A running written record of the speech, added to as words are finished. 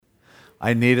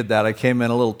I needed that. I came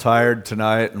in a little tired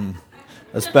tonight, and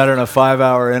that's better than a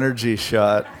 5-hour energy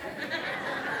shot.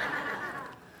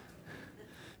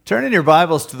 Turn in your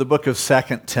Bibles to the book of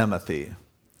 2 Timothy.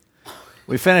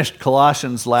 We finished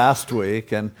Colossians last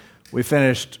week, and we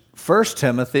finished 1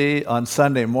 Timothy on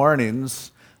Sunday mornings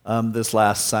this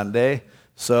last Sunday.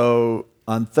 So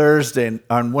on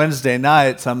Wednesday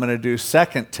nights, I'm going to do 2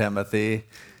 Timothy,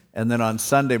 and then on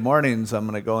Sunday mornings, I'm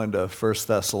going to go into 1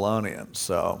 Thessalonians.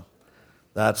 So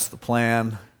that's the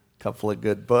plan. A couple of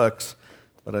good books,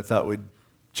 but I thought we'd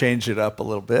change it up a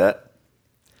little bit.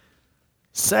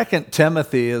 2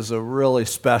 Timothy is a really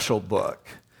special book.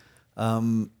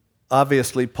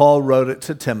 Obviously, Paul wrote it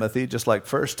to Timothy, just like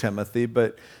 1 Timothy,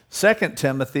 but 2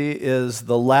 Timothy is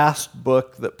the last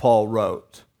book that Paul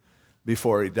wrote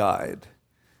before he died.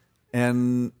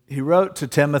 And he wrote to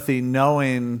Timothy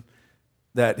knowing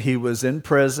that he was in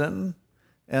prison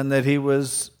and that he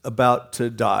was about to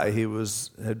die. He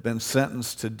had been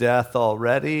sentenced to death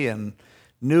already and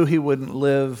knew he wouldn't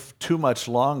live too much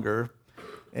longer.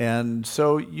 And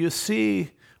so you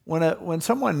see, when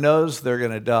someone knows they're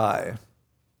going to die,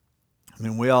 I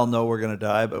mean, we all know we're going to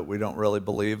die, but we don't really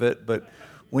believe it. But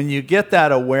when you get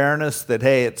that awareness that,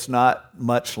 hey, it's not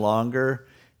much longer,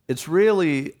 it's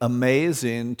really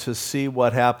amazing to see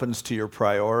what happens to your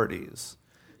priorities.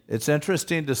 It's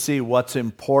interesting to see what's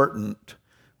important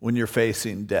when you're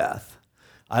facing death.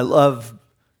 I love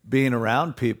being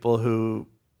around people who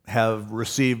have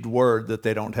received word that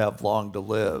they don't have long to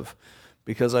live,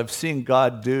 because I've seen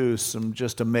God do some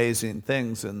just amazing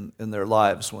things in their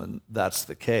lives when that's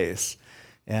the case.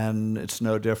 And it's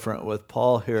no different with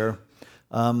Paul here.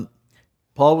 Paul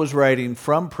was writing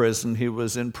from prison. He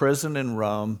was in prison in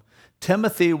Rome.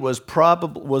 Timothy was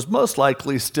most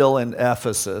likely still in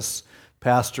Ephesus,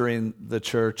 pastoring the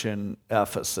church in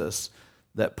Ephesus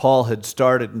that Paul had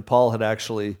started, and Paul had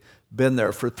actually been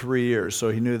there for 3 years, so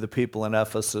he knew the people in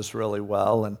Ephesus really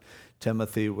well, and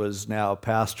Timothy was now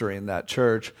pastoring that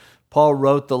church. Paul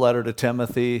wrote the letter to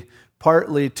Timothy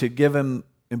partly to give him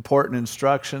important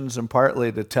instructions and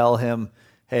partly to tell him,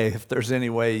 hey, if there's any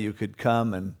way you could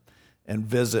come and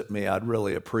visit me, I'd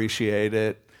really appreciate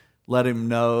it. Let him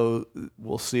know,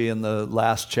 we'll see in the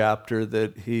last chapter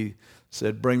that he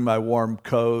said, bring my warm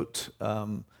coat,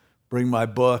 bring my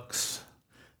books.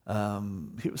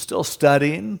 He was still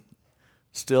studying,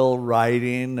 still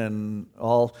writing, and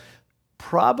all.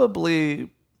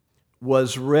 Probably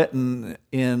was written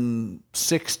in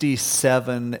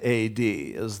 67 AD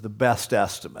is the best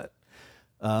estimate.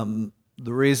 The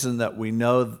reason that we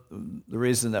know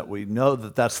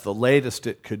that that's the latest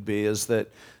it could be is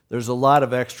that there's a lot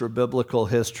of extra biblical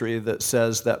history that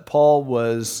says that Paul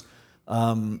was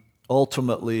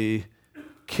ultimately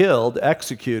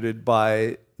executed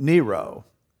by Nero.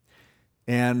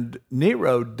 And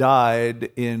Nero died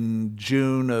in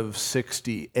June of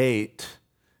 68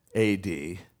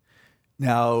 AD.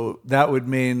 Now, that would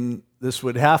mean this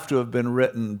would have to have been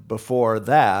written before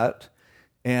that.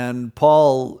 And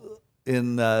Paul,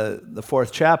 in the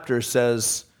 4th chapter,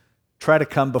 says, try to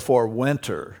come before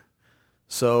winter.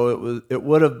 So it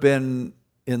would have been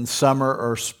in summer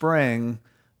or spring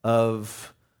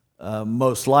of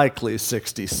most likely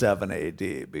 67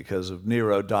 AD because of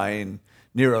Nero dying.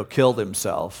 Nero killed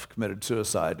himself, committed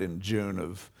suicide in June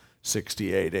of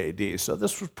 68 AD. So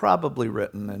this was probably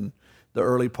written in the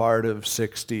early part of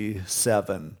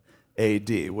 67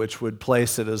 AD, which would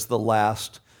place it as the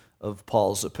last of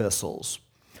Paul's epistles.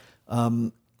 A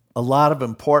lot of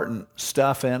important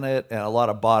stuff in it and a lot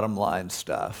of bottom line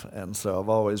stuff. And so I've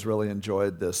always really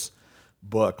enjoyed this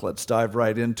book. Let's dive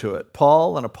right into it.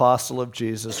 Paul, an apostle of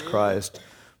Jesus Christ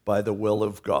by the will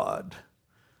of God.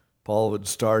 Paul would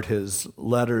start his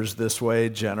letters this way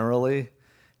generally,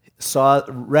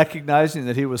 recognizing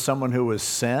that he was someone who was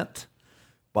sent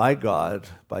by God,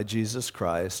 by Jesus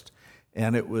Christ,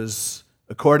 and it was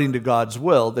according to God's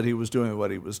will that he was doing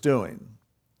what he was doing.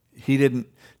 He didn't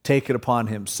take it upon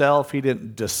himself. He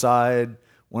didn't decide,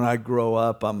 when I grow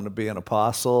up, I'm going to be an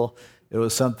apostle. It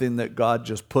was something that God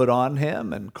just put on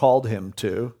him and called him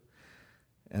to,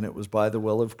 and it was by the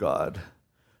will of God,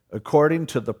 according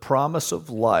to the promise of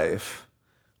life,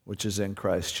 which is in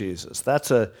Christ Jesus. That's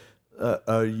a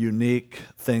unique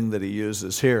thing that he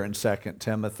uses here in 2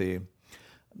 Timothy.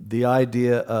 The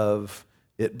idea of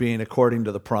it being according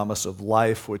to the promise of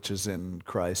life, which is in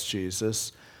Christ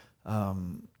Jesus.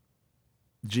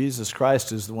 Jesus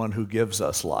Christ is the one who gives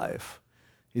us life.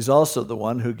 He's also the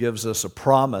one who gives us a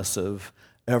promise of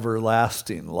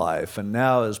everlasting life. And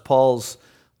now as Paul's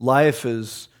life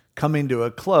is coming to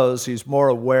a close, he's more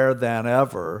aware than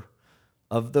ever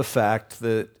of the fact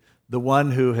that the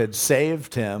one who had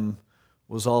saved him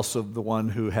was also the one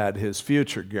who had his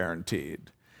future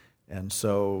guaranteed. And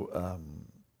so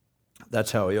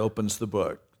that's how he opens the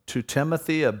book. To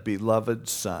Timothy, a beloved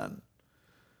son.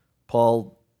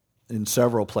 Paul, in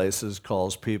several places,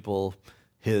 calls people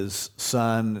his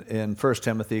son. In 1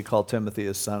 Timothy, he called Timothy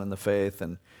his son in the faith,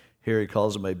 and here he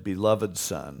calls him a beloved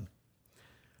son.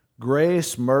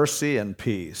 Grace, mercy, and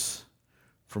peace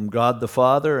from God the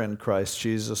Father and Christ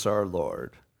Jesus our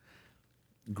Lord.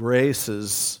 Grace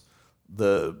is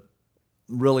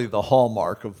really the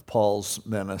hallmark of Paul's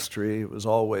ministry. He was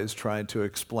always trying to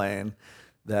explain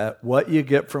that what you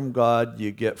get from God,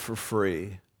 you get for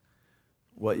free.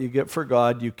 What you get for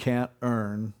God, you can't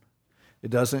earn.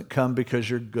 It doesn't come because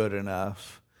you're good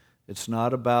enough. It's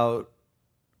not about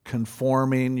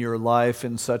conforming your life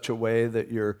in such a way that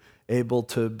you're able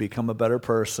to become a better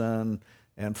person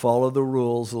and follow the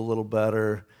rules a little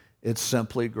better. It's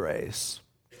simply grace.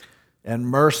 And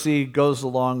mercy goes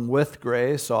along with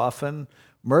grace often.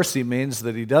 Mercy means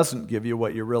that he doesn't give you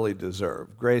what you really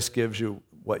deserve. Grace gives you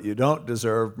what you don't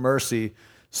deserve. Mercy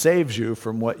saves you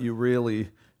from what you really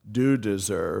do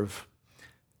deserve.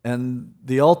 And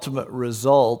the ultimate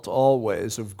result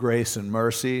always of grace and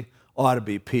mercy ought to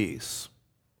be peace.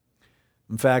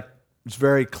 In fact, it's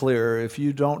very clear, if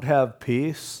you don't have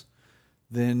peace,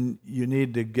 then you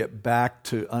need to get back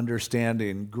to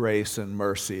understanding grace and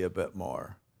mercy a bit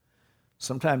more.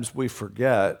 Sometimes we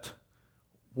forget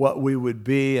what we would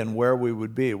be and where we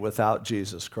would be without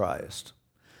Jesus Christ.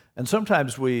 And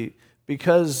sometimes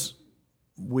because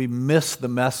we miss the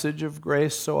message of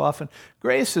grace so often.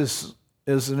 Grace is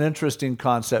an interesting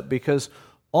concept because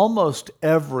almost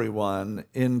everyone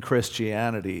in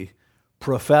Christianity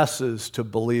professes to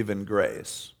believe in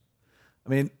grace. I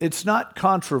mean, it's not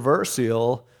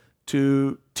controversial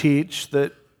to teach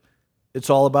that it's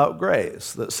all about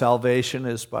grace, that salvation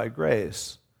is by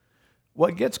grace.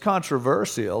 What gets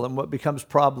controversial and what becomes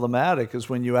problematic is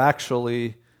when you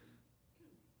actually,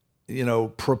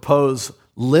 propose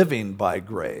living by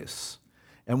grace.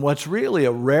 And what's really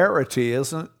a rarity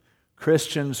isn't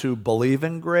Christians who believe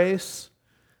in grace,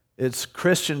 it's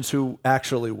Christians who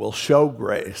actually will show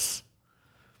grace.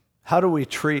 How do we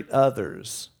treat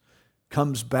others?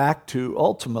 Comes back to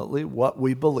ultimately what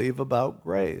we believe about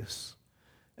grace.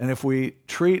 And if we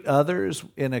treat others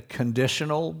in a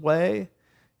conditional way,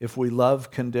 if we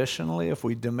love conditionally, if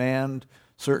we demand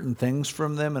certain things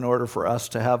from them in order for us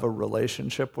to have a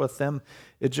relationship with them,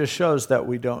 it just shows that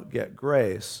we don't get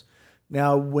grace.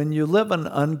 Now, when you live an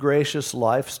ungracious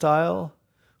lifestyle,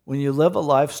 when you live a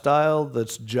lifestyle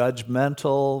that's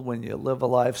judgmental, when you live a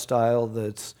lifestyle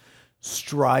that's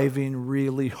striving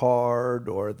really hard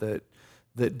or that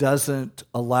doesn't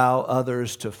allow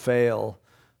others to fail,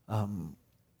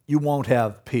 you won't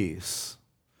have peace.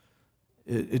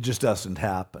 It just doesn't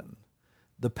happen.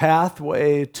 The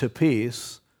pathway to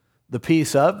peace, the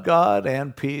peace of God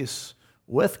and peace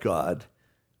with God,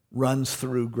 runs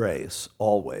through grace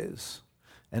always.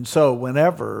 And so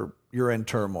whenever you're in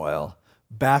turmoil,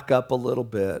 back up a little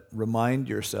bit, remind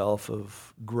yourself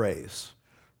of grace.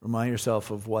 Remind yourself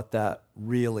of what that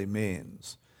really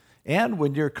means. And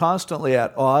when you're constantly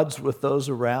at odds with those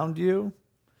around you,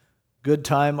 good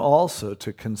time also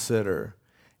to consider,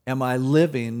 am I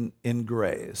living in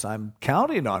grace? I'm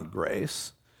counting on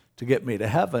grace to get me to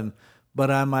heaven, but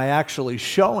am I actually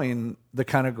showing the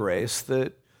kind of grace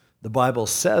that the Bible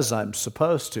says I'm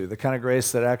supposed to, the kind of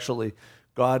grace that actually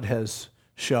God has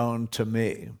shown to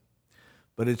me?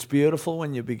 But it's beautiful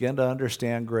when you begin to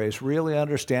understand grace, really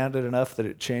understand it enough that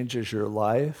it changes your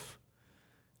life,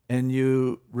 and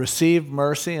you receive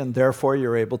mercy, and therefore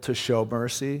you're able to show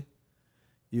mercy.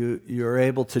 You're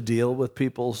able to deal with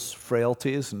people's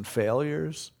frailties and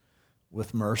failures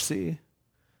with mercy.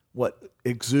 What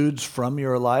exudes from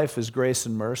your life is grace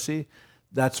and mercy.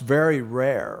 That's very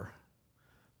rare,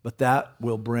 but that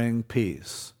will bring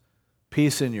peace.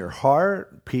 Peace in your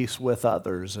heart, peace with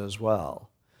others as well.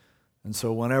 And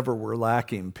so whenever we're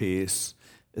lacking peace,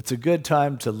 it's a good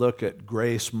time to look at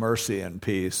grace, mercy, and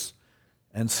peace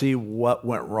and see what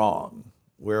went wrong,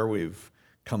 where we've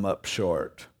come up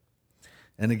short.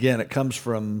 And again, it comes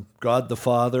from God the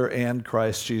Father and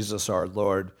Christ Jesus our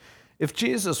Lord. If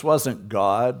Jesus wasn't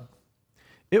God,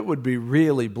 it would be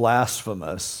really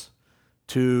blasphemous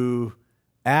to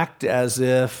act as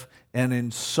if, and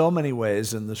in so many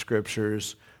ways in the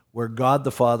Scriptures, where God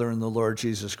the Father and the Lord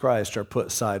Jesus Christ are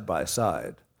put side by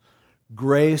side.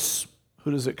 Grace,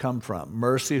 who does it come from?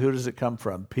 Mercy, who does it come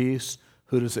from? Peace,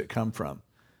 who does it come from?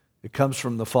 It comes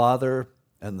from the Father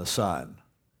and the Son,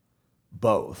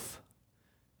 both.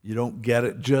 You don't get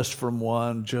it just from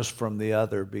one, just from the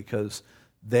other, because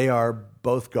they are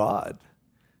both God.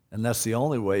 And that's the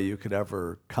only way you could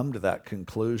ever come to that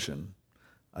conclusion.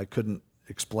 I couldn't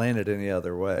explain it any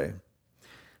other way.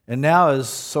 And now, as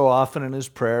so often in his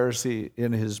prayers,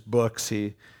 in his books,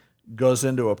 he goes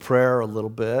into a prayer a little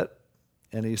bit,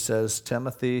 and he says,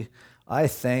 Timothy, I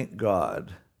thank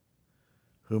God,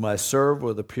 whom I serve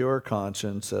with a pure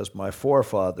conscience, as my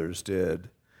forefathers did,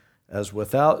 as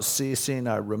without ceasing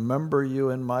I remember you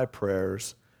in my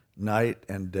prayers night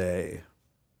and day.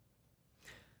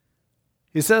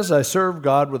 He says, I serve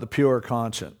God with a pure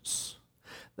conscience.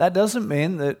 That doesn't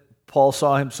mean that Paul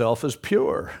saw himself as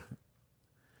pure.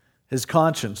 His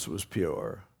conscience was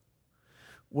pure.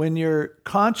 When your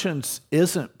conscience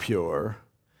isn't pure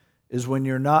is when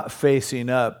you're not facing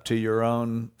up to your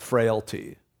own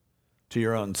frailty, to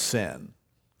your own sin.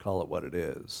 Call it what it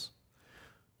is.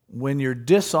 When you're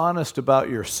dishonest about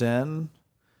your sin,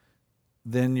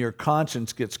 then your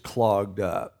conscience gets clogged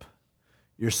up.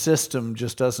 Your system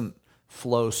just doesn't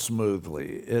flow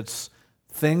smoothly.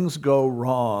 Things go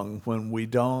wrong when we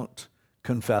don't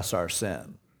confess our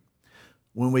sin.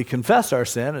 When we confess our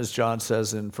sin, as John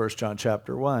says in 1 John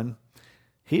chapter 1,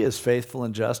 he is faithful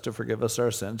and just to forgive us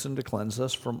our sins and to cleanse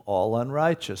us from all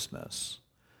unrighteousness.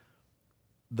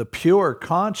 The pure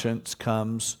conscience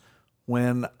comes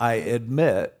when I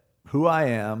admit who I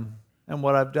am and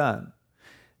what I've done.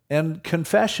 And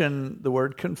confession, the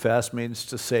word confess, means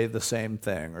to say the same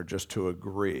thing or just to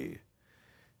agree.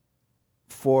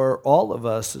 For all of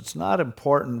us, it's not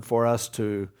important for us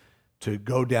to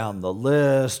go down the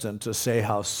list and to say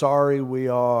how sorry we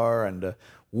are and to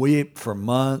weep for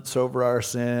months over our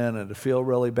sin and to feel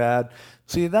really bad.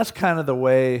 See, that's kind of the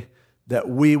way that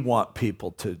we want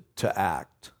people to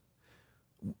act.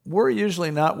 We're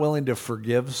usually not willing to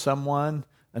forgive someone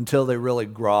until they really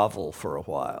grovel for a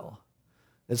while.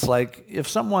 It's like if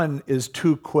someone is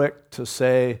too quick to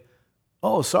say,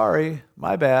 oh, sorry,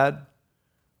 my bad,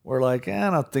 we're like, I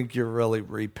don't think you're really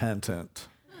repentant.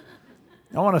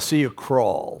 I want to see you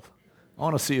crawl. I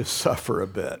want to see you suffer a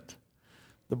bit.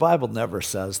 The Bible never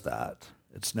says that.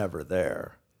 It's never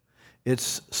there.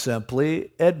 It's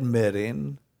simply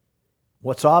admitting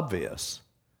what's obvious,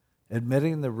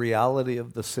 admitting the reality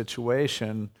of the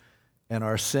situation, and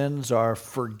our sins are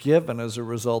forgiven as a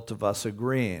result of us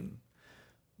agreeing.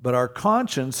 But our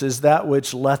conscience is that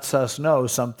which lets us know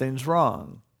something's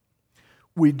wrong.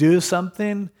 We do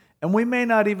something, and we may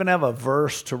not even have a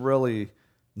verse to really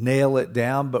nail it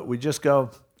down, but we just go,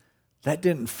 that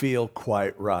didn't feel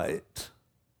quite right.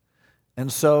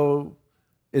 And so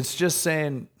it's just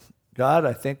saying, God,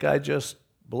 I think I just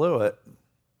blew it.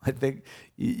 I think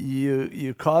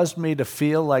you caused me to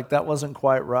feel like that wasn't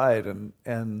quite right,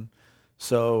 and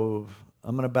so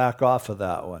I'm going to back off of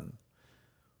that one.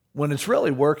 When it's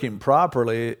really working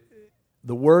properly,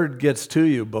 the word gets to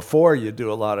you before you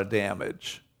do a lot of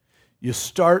damage. You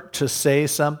start to say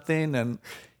something and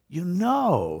you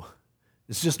know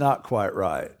it's just not quite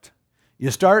right. You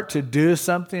start to do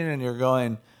something and you're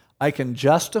going, I can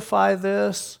justify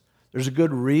this. There's a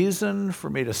good reason for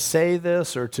me to say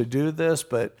this or to do this,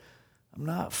 but I'm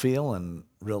not feeling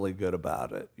really good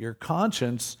about it. Your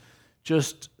conscience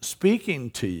just speaking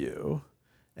to you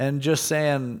and just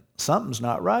saying, something's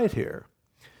not right here.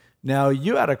 Now,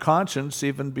 you had a conscience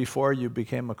even before you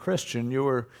became a Christian. You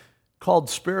were called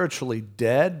spiritually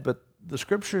dead, but the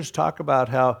scriptures talk about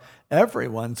how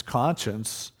everyone's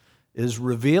conscience is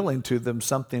revealing to them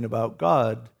something about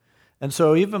God. And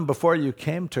so even before you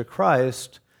came to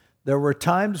Christ, there were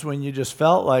times when you just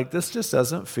felt like this just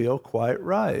doesn't feel quite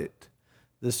right.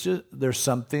 There's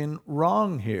something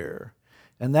wrong here.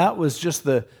 And that was just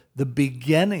the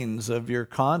beginnings of your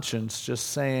conscience just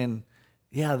saying,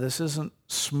 yeah, this isn't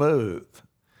smooth.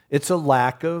 It's a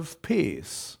lack of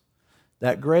peace.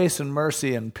 That grace and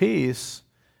mercy and peace,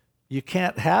 you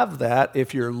can't have that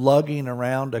if you're lugging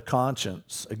around a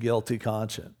conscience, a guilty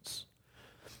conscience.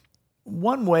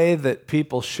 One way that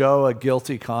people show a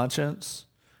guilty conscience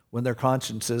when their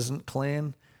conscience isn't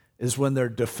clean is when they're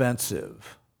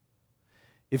defensive.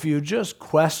 If you just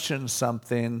question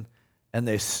something and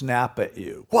they snap at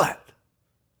you, what?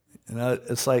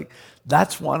 It's like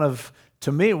that's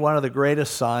to me, one of the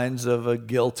greatest signs of a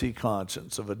guilty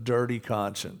conscience, of a dirty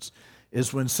conscience,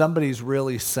 is when somebody's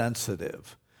really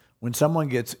sensitive, when someone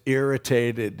gets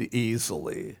irritated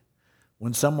easily,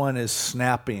 when someone is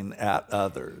snapping at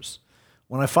others.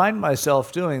 When I find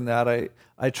myself doing that,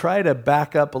 I try to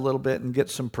back up a little bit and get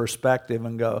some perspective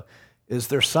and go, is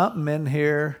there something in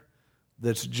here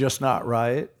that's just not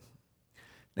right?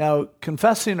 Now,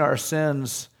 confessing our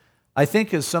sins, I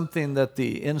think, is something that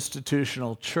the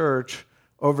institutional church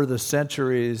over the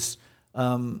centuries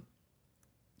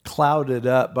clouded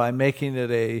up by making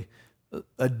it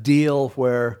a deal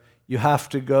where you have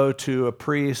to go to a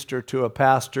priest or to a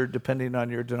pastor, depending on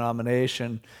your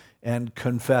denomination, and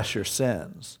confess your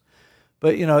sins.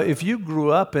 But, if you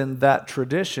grew up in that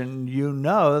tradition, you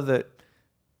know that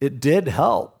it did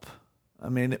help. I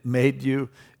mean, it made you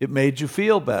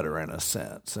feel better in a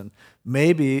sense. And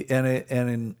maybe,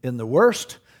 in the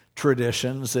worst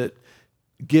traditions, it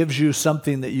gives you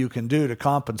something that you can do to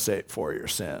compensate for your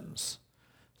sins.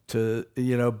 But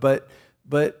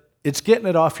it's getting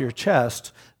it off your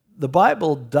chest. The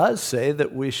Bible does say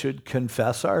that we should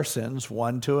confess our sins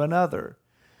one to another.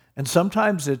 And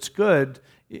sometimes it's good.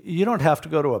 You don't have to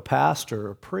go to a pastor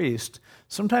or a priest.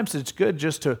 Sometimes it's good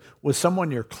just with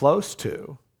someone you're close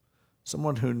to,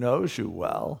 someone who knows you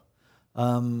well,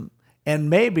 and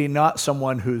maybe not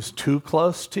someone who's too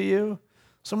close to you,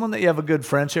 someone that you have a good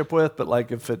friendship with, but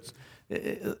like if it's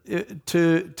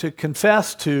to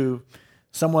confess to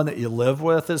someone that you live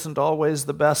with isn't always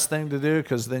the best thing to do,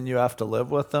 because then you have to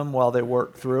live with them while they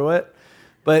work through it.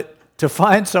 But to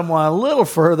find someone a little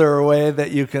further away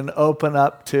that you can open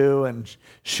up to and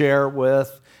share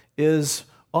with is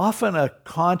often a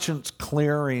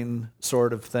conscience-clearing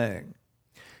sort of thing.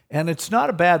 And it's not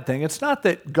a bad thing. It's not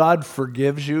that God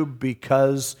forgives you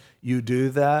because you do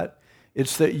that.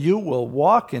 It's that you will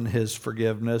walk in his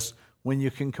forgiveness when you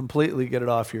can completely get it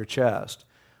off your chest.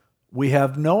 We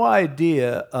have no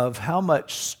idea of how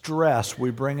much stress we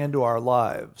bring into our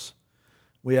lives.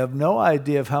 We have no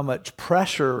idea of how much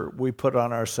pressure we put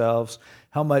on ourselves,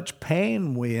 how much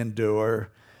pain we endure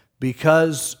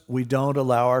because we don't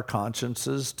allow our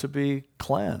consciences to be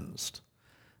cleansed.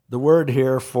 The word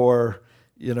here for,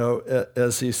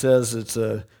 as he says, it's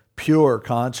a pure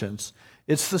conscience.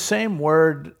 It's the same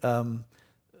word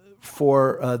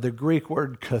for the Greek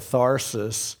word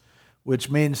catharsis, which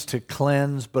means to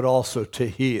cleanse, but also to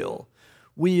heal.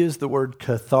 We use the word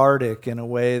cathartic in a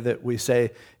way that we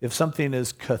say if something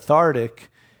is cathartic,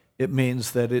 it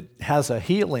means that it has a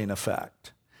healing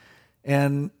effect.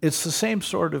 And it's the same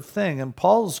sort of thing. And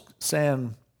Paul's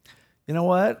saying, you know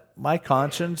what? My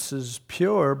conscience is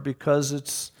pure because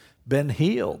it's been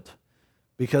healed,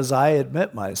 because I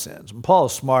admit my sins. And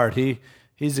Paul's smart.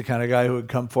 He's the kind of guy who would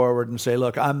come forward and say,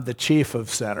 look, I'm the chief of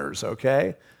sinners,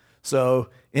 okay? So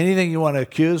anything you want to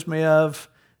accuse me of,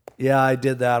 yeah, I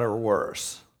did that or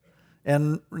worse.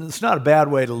 And it's not a bad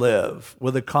way to live.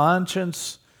 With a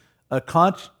conscience, a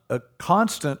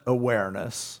constant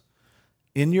awareness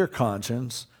in your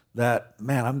conscience that,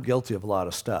 man, I'm guilty of a lot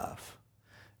of stuff.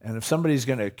 And if somebody's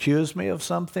going to accuse me of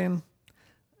something,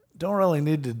 don't really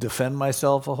need to defend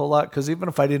myself a whole lot, because even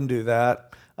if I didn't do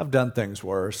that, I've done things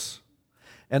worse.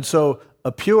 And so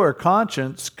a pure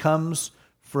conscience comes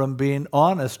from being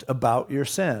honest about your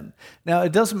sin. Now,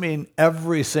 it doesn't mean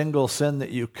every single sin that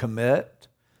you commit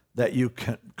that you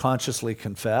consciously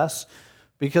confess,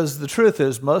 because the truth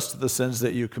is most of the sins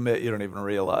that you commit, you don't even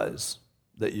realize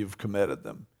that you've committed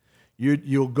them.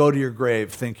 You'll go to your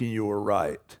grave thinking you were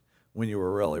right when you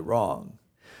were really wrong.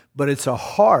 But it's a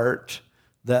heart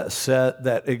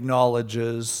that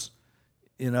acknowledges,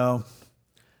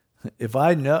 if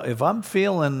I'm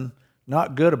feeling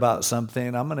not good about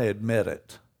something, I'm going to admit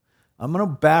it. I'm going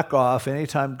to back off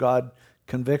anytime God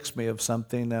convicts me of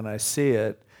something and I see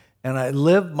it, and I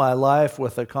live my life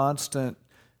with a constant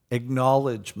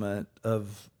acknowledgement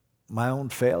of my own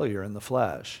failure in the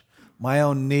flesh, my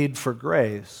own need for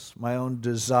grace, my own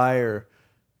desire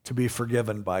to be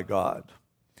forgiven by God.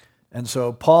 And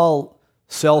so Paul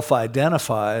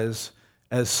self-identifies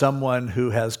as someone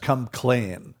who has come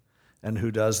clean and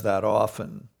who does that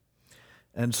often.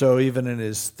 And so even in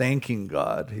his thanking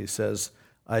God, he says,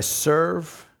 I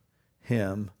serve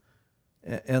him.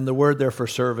 And the word there for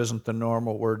serve isn't the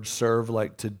normal word serve,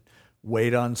 like to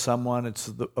wait on someone.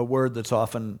 It's a word that's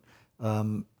often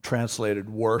translated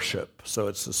worship. So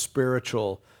it's a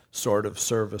spiritual sort of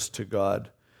service to God,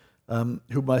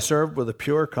 whom I serve with a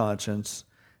pure conscience,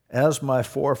 as my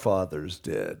forefathers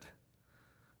did.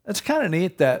 It's kind of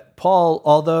neat that Paul,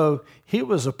 although he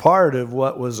was a part of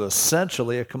what was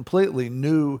essentially a completely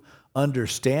new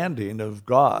understanding of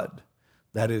God,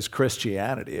 that is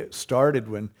Christianity. It started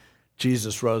when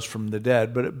Jesus rose from the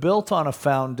dead, but it built on a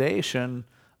foundation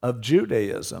of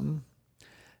Judaism.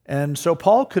 And so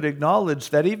Paul could acknowledge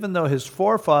that even though his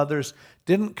forefathers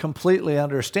didn't completely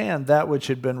understand that which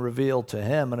had been revealed to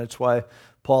him, and it's why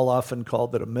Paul often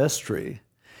called it a mystery,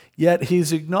 yet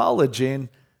he's acknowledging,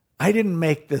 I didn't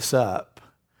make this up.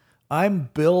 I'm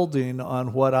building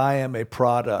on what I am a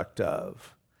product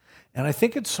of. And I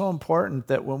think it's so important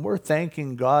that when we're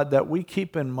thanking God, that we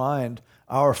keep in mind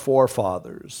our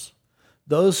forefathers,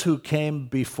 those who came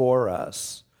before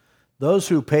us, those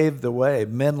who paved the way,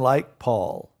 men like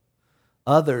Paul,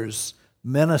 others,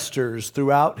 ministers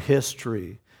throughout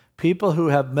history, people who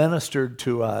have ministered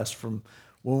to us from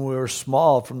when we were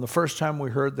small, from the first time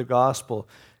we heard the gospel,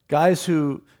 guys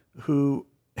who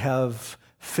have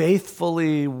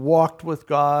faithfully walked with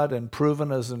God and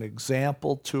proven as an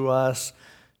example to us,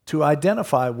 to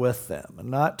identify with them and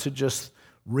not to just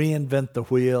reinvent the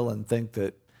wheel and think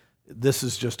that this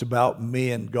is just about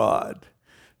me and God.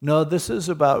 No, this is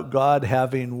about God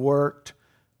having worked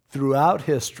throughout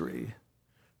history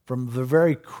from the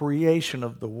very creation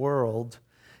of the world,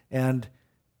 and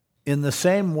in the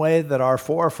same way that our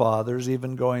forefathers,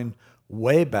 even going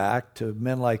way back to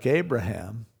men like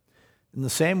Abraham, in the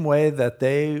same way that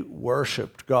they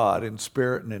worshiped God in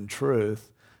spirit and in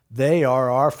truth, they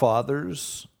are our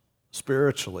fathers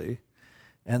spiritually.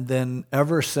 And then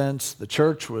ever since the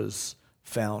church was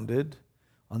founded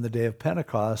on the day of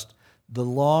Pentecost, the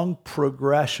long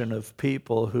progression of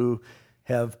people who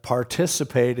have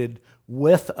participated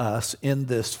with us in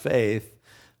this faith,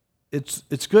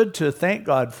 it's good to thank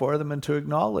God for them and to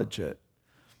acknowledge it.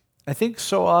 I think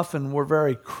so often we're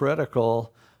very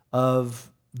critical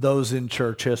of those in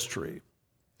church history.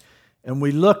 And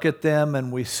we look at them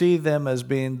and we see them as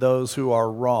being those who are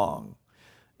wrong.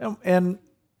 And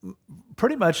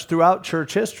pretty much throughout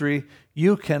church history,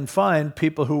 you can find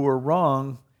people who were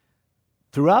wrong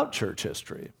throughout church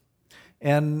history.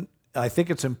 And I think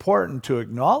it's important to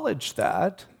acknowledge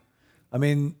that. I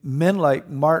mean, men like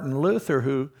Martin Luther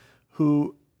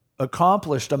who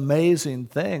accomplished amazing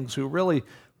things, who really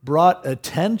brought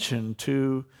attention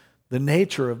to the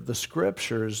nature of the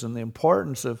Scriptures and the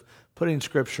importance of putting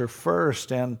Scripture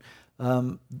first, and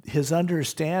his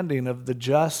understanding of the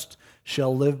just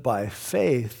shall live by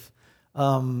faith.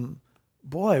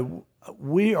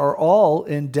 We are all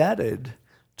indebted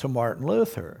to Martin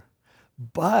Luther.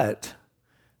 But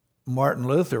Martin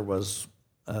Luther was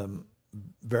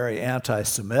very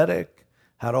anti-Semitic,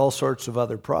 had all sorts of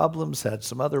other problems, had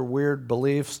some other weird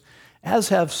beliefs, as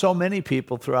have so many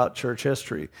people throughout church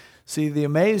history. See, the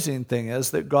amazing thing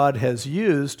is that God has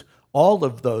used all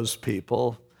of those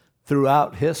people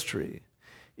throughout history.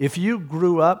 If you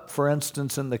grew up, for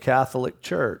instance, in the Catholic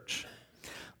Church,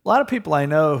 a lot of people I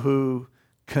know who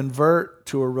convert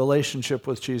to a relationship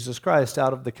with Jesus Christ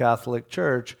out of the Catholic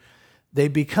Church, they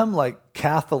become like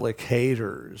Catholic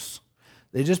haters.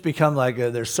 They just become like,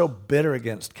 they're so bitter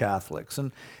against Catholics.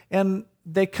 And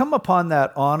they come upon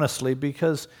that honestly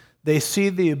because they see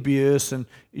the abuse, and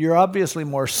you're obviously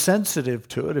more sensitive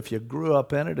to it if you grew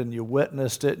up in it and you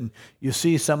witnessed it and you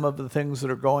see some of the things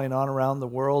that are going on around the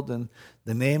world in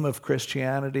the name of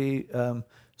Christianity,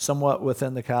 somewhat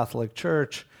within the Catholic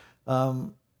Church.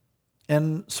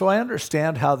 And so I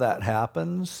understand how that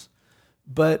happens,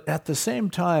 but at the same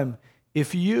time,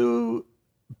 if you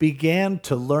began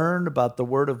to learn about the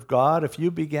Word of God, if you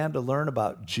began to learn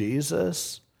about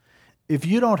Jesus, if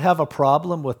you don't have a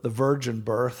problem with the virgin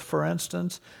birth, for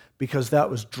instance, because that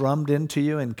was drummed into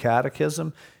you in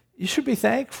catechism, you should be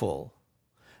thankful.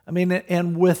 I mean,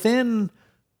 and within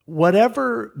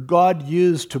whatever God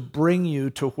used to bring you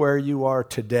to where you are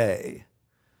today,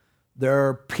 there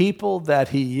are people that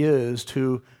he used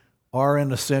who are,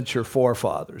 in a sense, your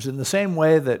forefathers. In the same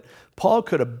way that Paul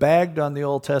could have bagged on the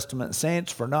Old Testament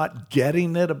saints for not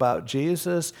getting it about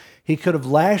Jesus, he could have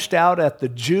lashed out at the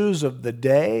Jews of the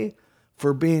day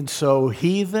for being so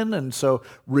heathen and so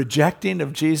rejecting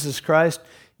of Jesus Christ.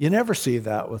 You never see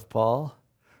that with Paul.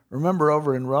 Remember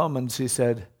over in Romans, he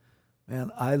said,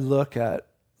 man, I look at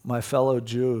my fellow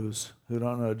Jews who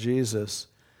don't know Jesus,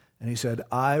 and he said,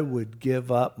 I would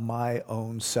give up my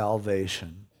own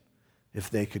salvation if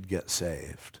they could get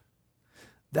saved.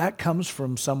 That comes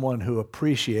from someone who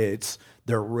appreciates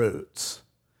their roots.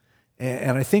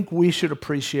 And I think we should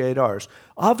appreciate ours.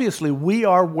 Obviously, we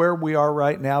are where we are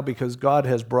right now because God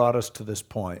has brought us to this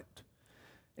point.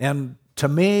 And to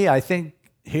me, I think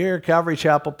here, Calvary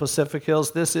Chapel, Pacific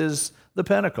Hills, this is the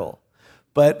pinnacle.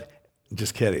 But,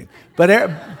 just kidding. But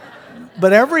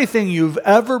everything you've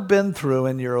ever been through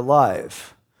in your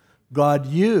life, God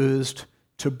used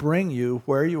to bring you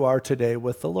where you are today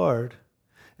with the Lord.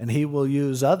 And he will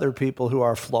use other people who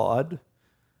are flawed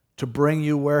to bring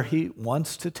you where he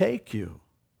wants to take you.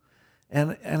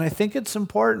 And I think it's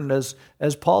important,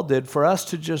 as Paul did, for us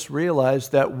to just realize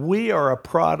that we are a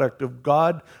product of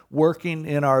God working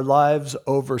in our lives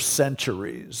over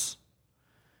centuries.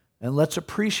 And let's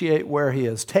appreciate where he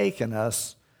has taken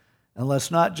us, and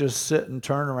let's not just sit and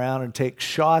turn around and take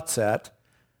shots at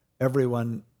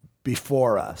everyone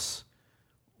before us.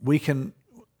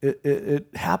 It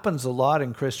happens a lot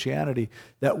in Christianity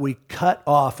that we cut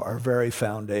off our very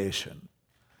foundation.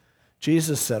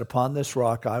 Jesus said, "Upon this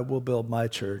rock I will build my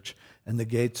church, and the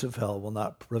gates of hell will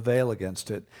not prevail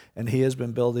against it." And he has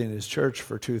been building his church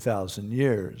for 2,000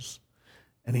 years.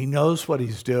 And he knows what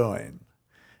he's doing.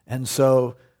 And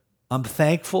so I'm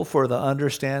thankful for the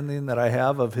understanding that I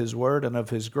have of his word and of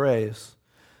his grace.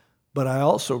 But I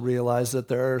also realize that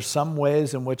there are some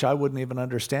ways in which I wouldn't even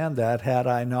understand that had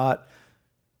I not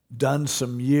done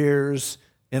some years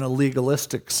in a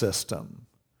legalistic system,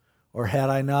 or had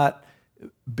I not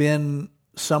been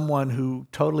someone who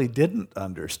totally didn't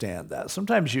understand that.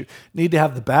 Sometimes you need to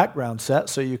have the background set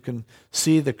so you can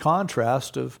see the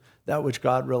contrast of that which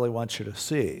God really wants you to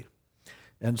see.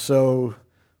 And so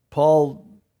Paul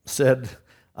said,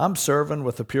 "I'm serving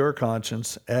with a pure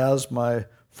conscience as my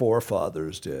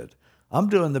forefathers did." I'm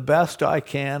doing the best I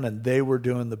can, and they were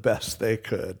doing the best they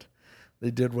could.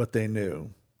 They did what they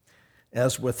knew.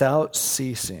 "As without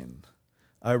ceasing,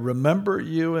 I remember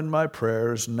you in my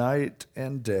prayers night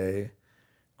and day,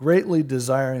 greatly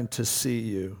desiring to see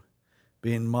you,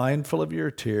 being mindful of your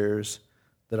tears,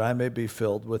 that I may be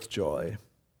filled with joy."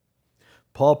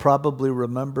 Paul probably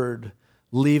remembered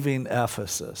leaving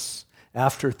Ephesus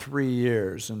after 3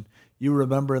 years. And you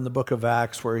remember in the book of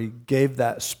Acts where he gave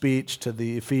that speech to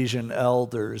the Ephesian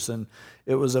elders. And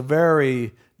it was a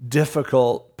very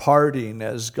difficult parting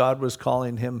as God was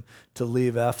calling him to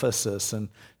leave Ephesus. And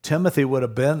Timothy would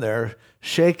have been there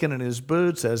shaking in his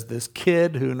boots as this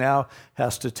kid who now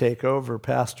has to take over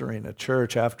pastoring a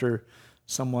church after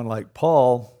someone like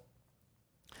Paul.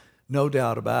 No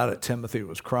doubt about it, Timothy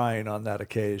was crying on that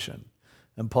occasion.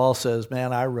 And Paul says,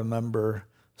 "Man, I remember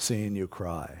seeing you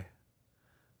cry.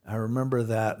 I remember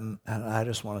that, and I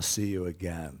just want to see you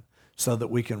again so that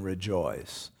we can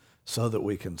rejoice, so that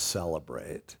we can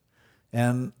celebrate."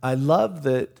 And I love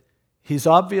that he's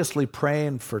obviously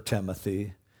praying for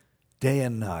Timothy day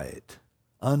and night,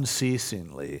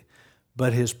 unceasingly,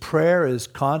 but his prayer is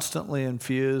constantly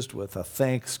infused with a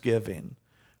thanksgiving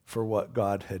for what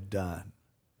God had done.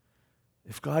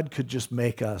 If God could just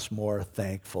make us more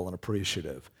thankful and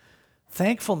appreciative.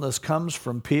 Thankfulness comes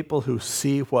from people who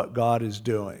see what God is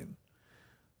doing,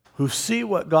 who see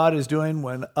what God is doing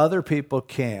when other people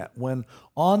can't, when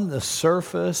on the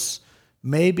surface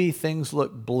maybe things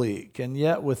look bleak, and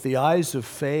yet with the eyes of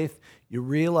faith, you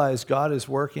realize God is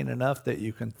working enough that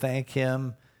you can thank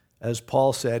him, as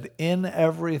Paul said, in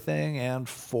everything and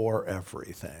for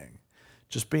everything.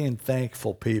 Just being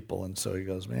thankful people. And so he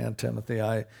goes, "Man, Timothy,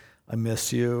 I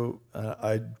miss you.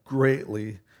 I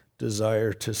greatly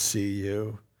desire to see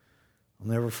you. I'll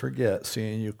never forget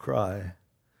seeing you cry,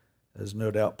 as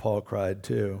no doubt Paul cried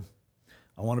too.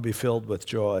 I want to be filled with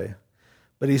joy."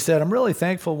 But he said, "I'm really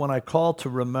thankful when I call to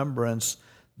remembrance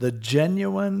the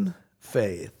genuine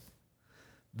faith."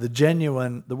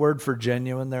 The word for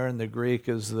genuine there in the Greek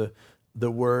is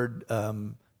the word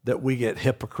that we get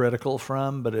hypocritical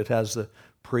from, but it has the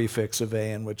prefix of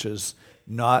 "an," which is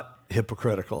not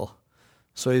hypocritical.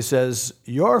 So he says,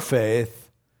 your faith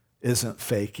isn't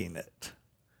faking it.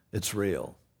 It's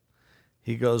real.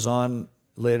 He goes on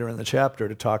later in the chapter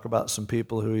to talk about some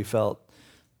people who he felt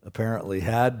apparently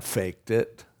had faked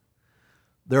it.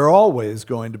 There are always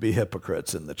going to be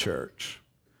hypocrites in the church.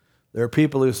 There are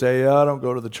people who say, "I don't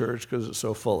go to the church because it's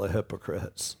so full of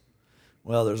hypocrites."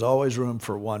 Well, there's always room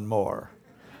for one more.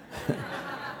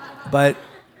 But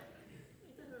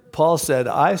Paul said,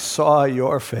 "I saw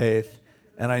your faith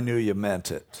and I knew you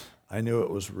meant it. I knew it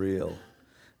was real.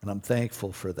 And I'm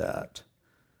thankful for that.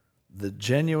 The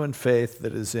genuine faith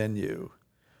that is in you,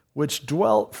 which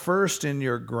dwelt first in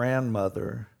your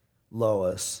grandmother,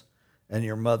 Lois, and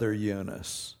your mother,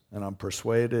 Eunice. And I'm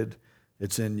persuaded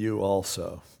it's in you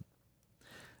also."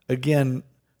 Again,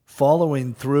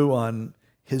 following through on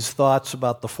his thoughts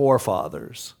about the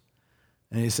forefathers.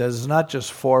 And he says, it's not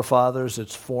just forefathers,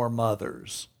 it's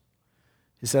foremothers.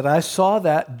 He said, "I saw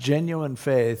that genuine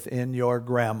faith in your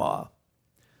grandma."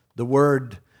 The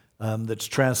word that's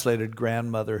translated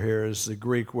grandmother here is the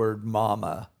Greek word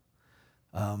mama.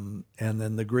 And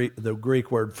then the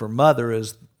Greek word for mother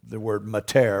is the word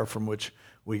mater, from which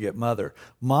we get mother.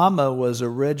 Mama was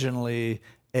originally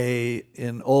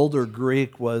in older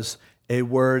Greek, was a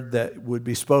word that would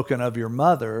be spoken of your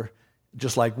mother,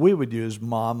 just like we would use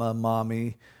mama,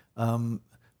 mommy.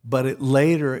 But in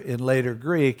later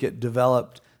Greek, it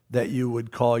developed that you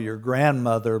would call your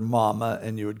grandmother mama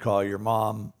and you would call your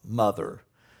mom mother.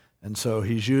 And so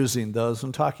he's using those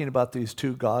and talking about these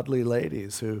two godly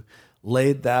ladies who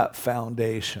laid that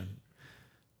foundation.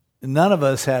 None of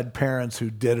us had parents who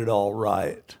did it all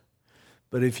right.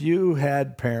 But if you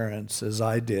had parents, as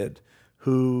I did,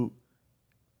 who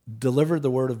delivered the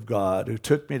word of God, who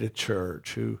took me to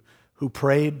church, who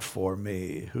prayed for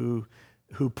me, who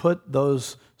who put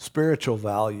those spiritual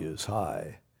values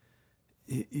high.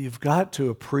 You've got to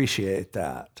appreciate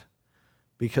that.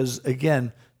 Because,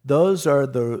 again, those are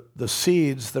the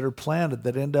seeds that are planted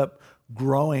that end up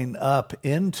growing up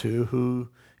into who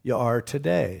you are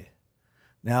today.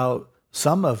 Now,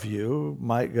 some of you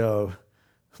might go,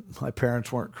 my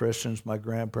parents weren't Christians, my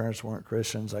grandparents weren't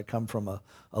Christians, I come from a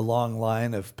long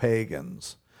line of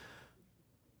pagans.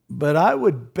 But I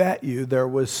would bet you there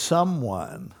was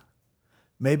someone,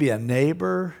 maybe a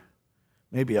neighbor,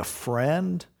 maybe a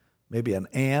friend, maybe an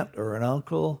aunt or an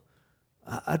uncle.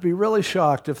 I'd be really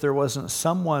shocked if there wasn't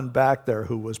someone back there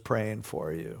who was praying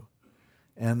for you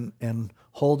and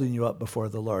holding you up before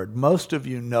the Lord. Most of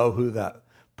you know who that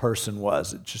person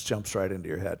was. It just jumps right into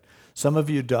your head. Some of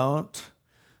you don't.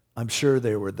 I'm sure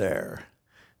they were there.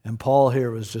 And Paul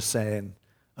here was just saying,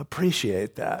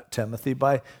 appreciate that, Timothy,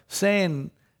 by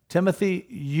saying, Timothy,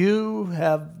 you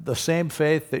have the same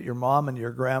faith that your mom and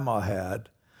your grandma had.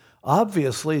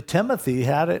 Obviously, Timothy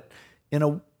had it in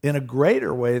a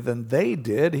greater way than they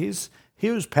did. He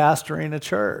was pastoring a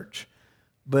church.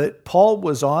 But Paul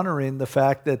was honoring the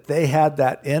fact that they had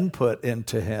that input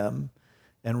into him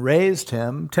and raised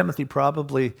him. Timothy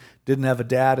probably didn't have a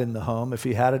dad in the home. If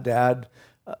he had a dad,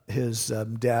 his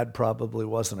dad probably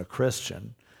wasn't a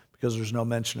Christian, because there's no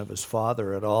mention of his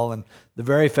father at all. And the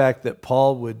very fact that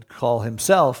Paul would call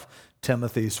himself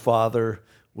Timothy's father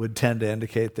would tend to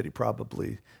indicate that he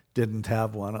probably didn't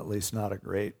have one, at least not a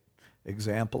great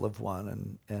example of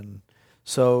one. And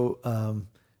so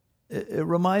it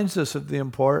reminds us of the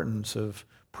importance of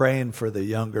praying for the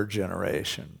younger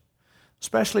generation,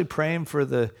 especially praying for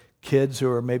the kids who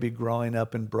are maybe growing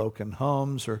up in broken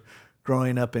homes or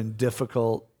growing up in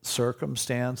difficult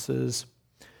circumstances.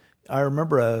 I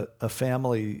remember a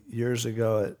family years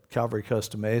ago at Calvary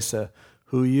Costa Mesa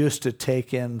who used to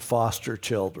take in foster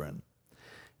children.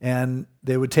 And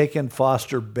they would take in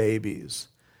foster babies.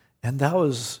 And that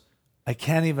was, I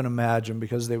can't even imagine,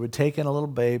 because they would take in a little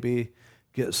baby,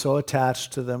 get so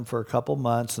attached to them for a couple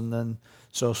months, and then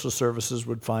social services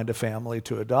would find a family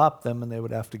to adopt them, and they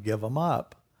would have to give them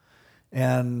up.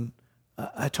 And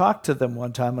I talked to them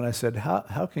one time, and I said,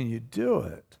 how can you do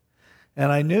it?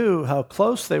 And I knew how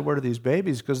close they were to these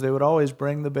babies, because they would always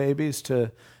bring the babies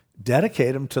to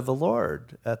dedicate them to the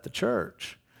Lord at the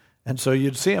church. And so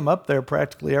you'd see them up there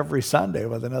practically every Sunday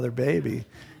with another baby,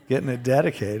 getting it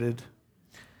dedicated.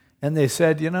 And they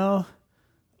said,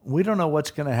 we don't know what's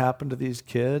going to happen to these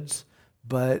kids,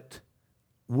 but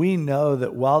we know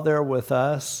that while they're with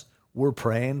us, we're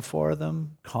praying for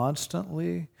them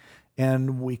constantly,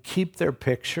 and we keep their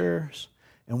pictures,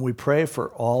 and we pray for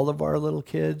all of our little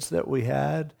kids that we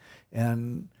had,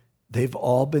 and they've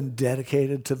all been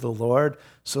dedicated to the Lord.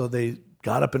 So they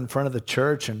got up in front of the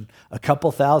church, and a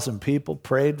couple thousand people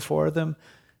prayed for them.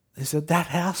 They said, that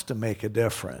has to make a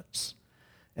difference.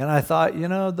 And I thought,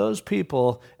 those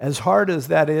people, as hard as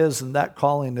that is, and that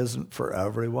calling isn't for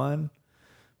everyone,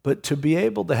 but to be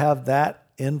able to have that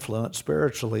influence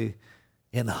spiritually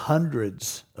in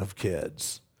hundreds of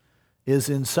kids is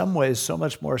in some ways so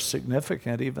much more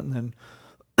significant even than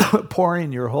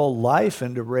pouring your whole life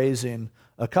into raising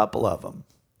a couple of them.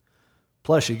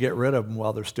 Plus, you get rid of them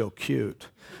while they're still cute.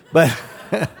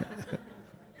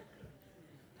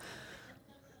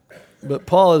 But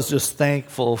Paul is just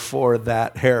thankful for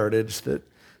that heritage that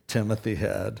Timothy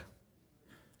had.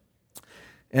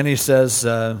 And he says,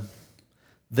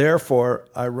 therefore,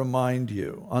 I remind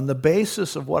you, on the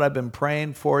basis of what I've been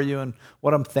praying for you and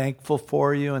what I'm thankful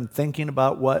for you and thinking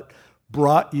about what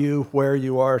brought you where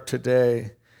you are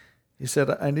today, he said,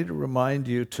 I need to remind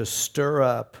you to stir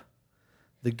up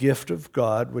the gift of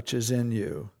God which is in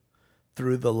you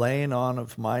through the laying on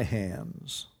of my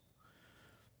hands.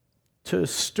 To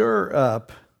stir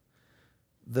up,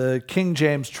 the King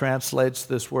James translates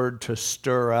this word to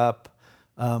stir up.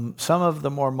 Some of the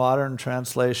more modern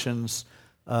translations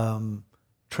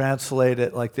translate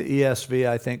it, like the ESV,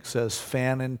 I think, says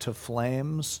fan into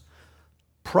flames.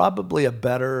 Probably a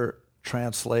better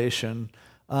translation.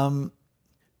 When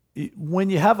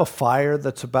you have a fire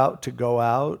that's about to go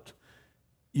out,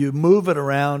 you move it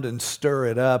around and stir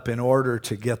it up in order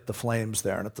to get the flames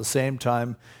there. And at the same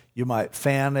time, you might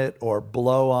fan it or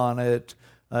blow on it.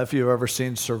 If you've ever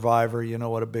seen Survivor, you know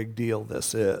what a big deal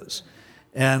this is.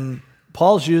 And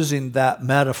Paul's using that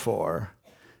metaphor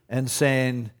and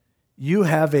saying, you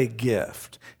have a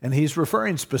gift. And he's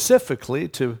referring specifically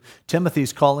to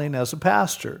Timothy's calling as a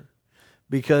pastor.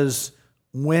 Because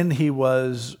when he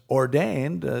was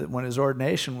ordained, when his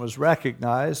ordination was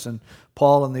recognized, and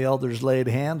Paul and the elders laid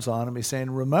hands on him, he's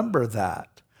saying, remember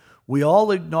that. We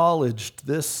all acknowledged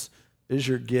this is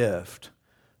your gift.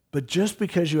 But just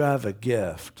because you have a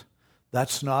gift,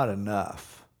 that's not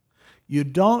enough. You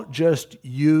don't just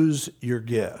use your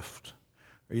gift,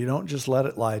 or you don't just let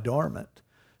it lie dormant.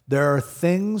 There are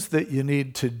things that you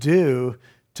need to do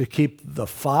to keep the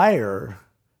fire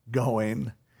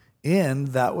going in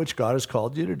that which God has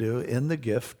called you to do in the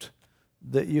gift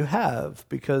that you have.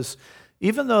 Because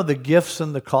even though the gifts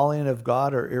and the calling of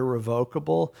God are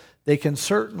irrevocable, they can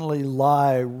certainly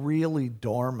lie really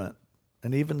dormant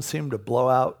and even seem to blow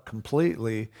out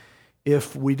completely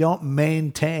if we don't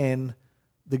maintain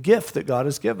the gift that God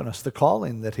has given us, the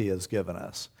calling that he has given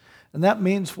us. And that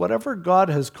means whatever God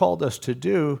has called us to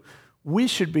do, we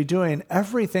should be doing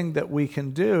everything that we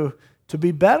can do to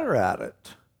be better at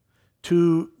it,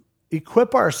 to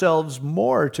equip ourselves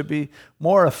more, to be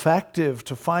more effective,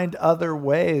 to find other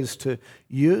ways to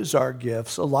use our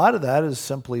gifts. A lot of that is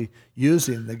simply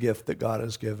using the gift that God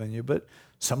has given you, but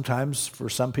sometimes for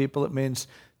some people it means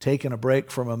taking a break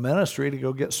from a ministry to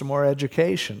go get some more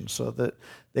education so that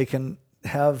they can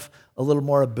have a little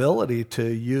more ability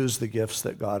to use the gifts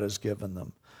that God has given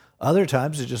them. Other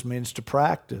times it just means to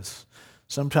practice.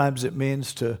 Sometimes it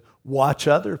means to watch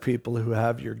other people who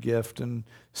have your gift and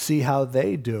see how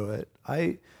they do it.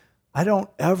 I don't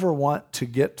ever want to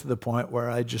get to the point where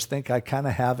I just think I kind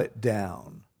of have it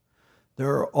down. There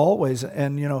are always,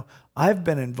 and I've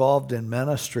been involved in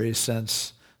ministry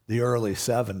since the early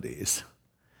 70s.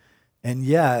 And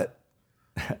yet,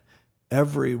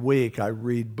 every week I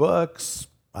read books,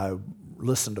 I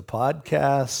listen to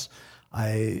podcasts,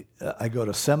 I go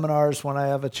to seminars when I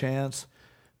have a chance,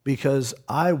 because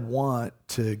I want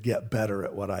to get better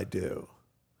at what I do.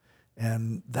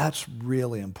 And that's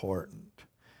really important.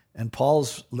 And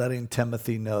Paul's letting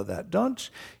Timothy know that.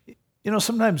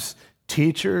 Sometimes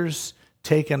teachers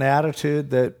take an attitude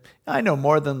that I know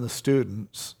more than the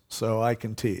students, so I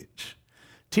can teach.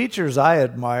 Teachers I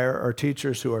admire are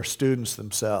teachers who are students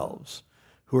themselves,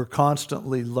 who are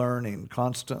constantly learning,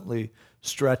 constantly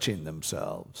stretching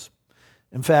themselves.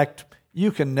 In fact,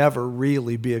 you can never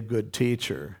really be a good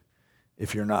teacher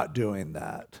if you're not doing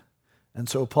that. And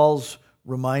so Paul's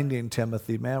reminding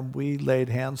Timothy, man, we laid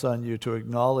hands on you to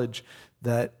acknowledge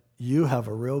that you have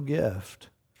a real gift,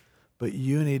 but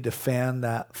you need to fan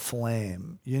that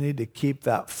flame. You need to keep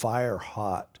that fire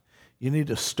hot. You need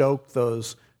to stoke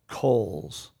those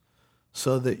coals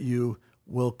so that you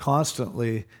will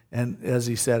constantly, and as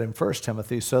he said in 1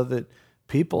 Timothy, so that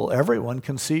everyone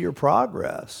can see your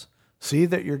progress, see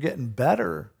that you're getting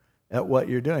better at what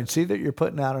you're doing, see that you're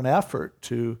putting out an effort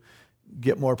to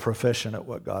get more proficient at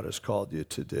what God has called you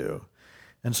to do.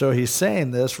 And so he's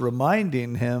saying this,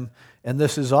 reminding him, and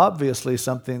this is obviously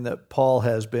something that Paul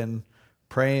has been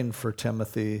praying for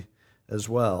Timothy as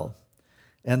well.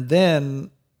 And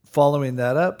then following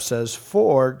that up says,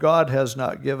 for God has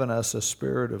not given us a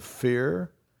spirit of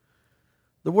fear.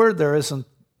 The word there isn't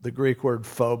the Greek word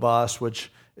phobos, which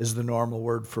is the normal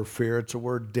word for fear. It's a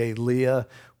word deilia,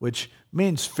 which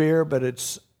means fear, but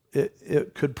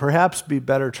it could perhaps be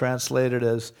better translated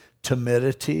as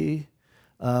timidity.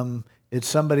 It's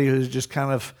somebody who's just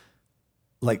kind of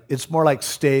like, it's more like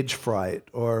stage fright,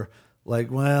 or like,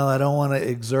 well, I don't want to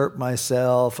exert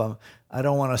myself. I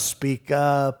don't want to speak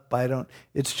up.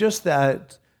 It's just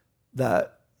that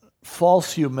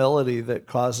false humility that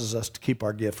causes us to keep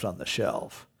our gift on the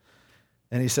shelf.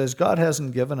 And he says, God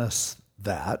hasn't given us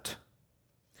that,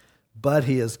 but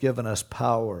he has given us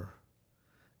power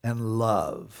and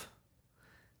love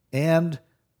and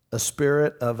a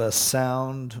spirit of a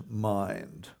sound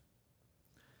mind.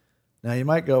 Now you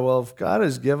might go, well, if God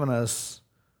has given us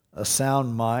a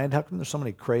sound mind, how come there's so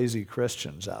many crazy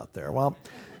Christians out there? Well,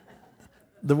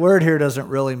 the word here doesn't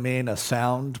really mean a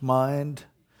sound mind,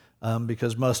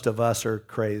 because most of us are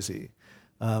crazy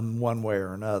one way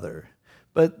or another.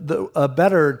 But a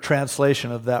better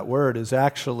translation of that word is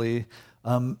actually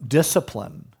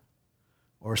discipline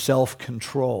or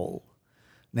self-control.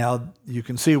 Now, you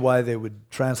can see why they would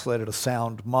translate it a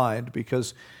sound mind,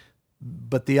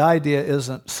 but the idea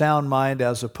isn't sound mind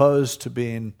as opposed to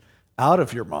being out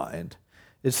of your mind.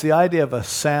 It's the idea of a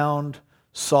sound,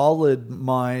 solid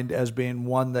mind as being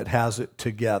one that has it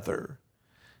together.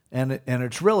 And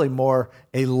it's really more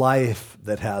a life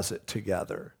that has it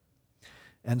together.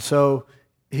 And so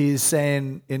he's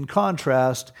saying, in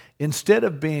contrast, instead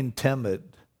of being timid,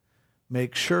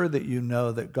 make sure that you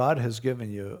know that God has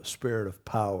given you a spirit of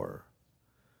power.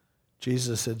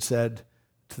 Jesus had said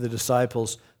to the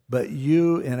disciples, but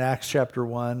you, in Acts chapter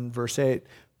 1, verse 8,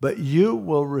 but you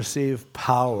will receive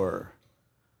power,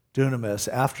 dunamis.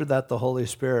 After that, the Holy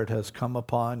Spirit has come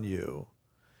upon you,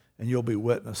 and you'll be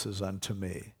witnesses unto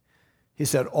me. He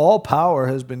said, all power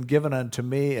has been given unto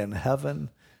me in heaven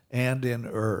and in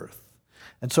earth.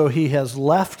 And so he has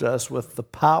left us with the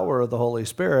power of the Holy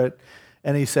Spirit.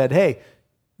 And he said, hey,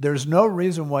 there's no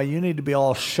reason why you need to be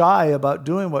all shy about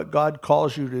doing what God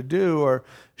calls you to do or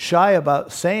shy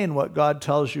about saying what God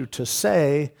tells you to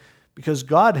say, because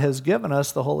God has given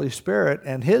us the Holy Spirit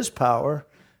and his power,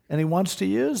 and he wants to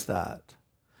use that.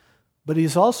 But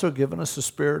he's also given us a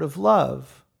spirit of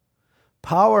love.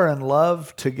 Power and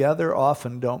love together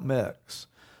often don't mix.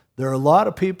 There are a lot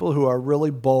of people who are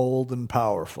really bold and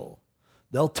powerful.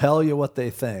 They'll tell you what they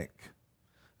think.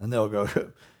 And they'll go,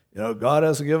 God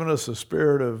hasn't given us a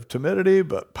spirit of timidity,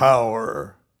 but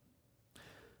power.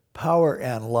 Power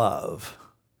and love.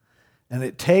 And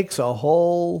it takes a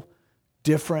whole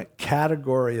different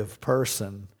category of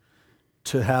person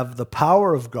to have the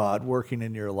power of God working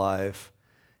in your life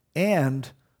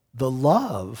and the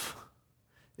love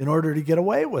in order to get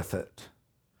away with it.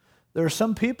 There are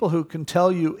some people who can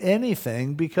tell you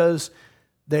anything because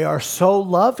they are so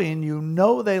loving, you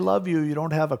know they love you, you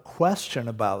don't have a question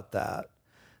about that.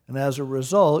 And as a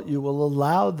result, you will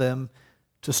allow them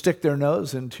to stick their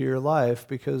nose into your life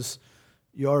because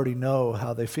you already know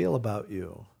how they feel about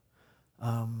you.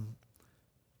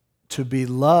 To be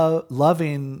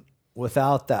loving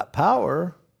without that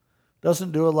power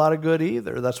doesn't do a lot of good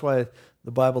either. That's why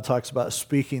the Bible talks about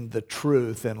speaking the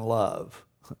truth in love.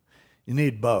 You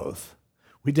need both.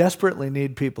 We desperately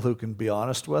need people who can be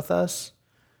honest with us,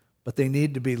 but they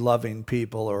need to be loving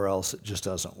people or else it just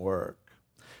doesn't work.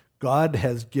 God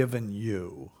has given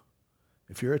you,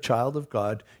 if you're a child of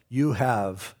God, you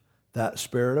have that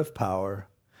spirit of power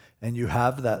and you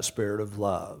have that spirit of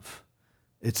love.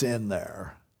 It's in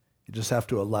there. You just have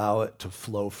to allow it to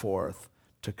flow forth,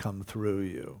 to come through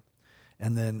you.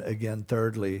 And then again,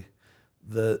 thirdly,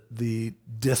 the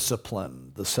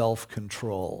discipline, the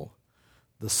self-control,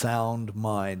 the sound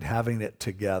mind, having it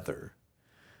together.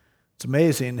 It's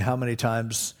amazing how many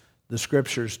times the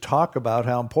scriptures talk about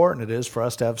how important it is for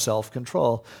us to have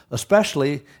self-control,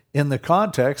 especially in the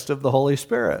context of the Holy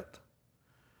Spirit.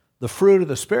 The fruit of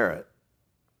the Spirit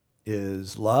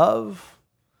is love,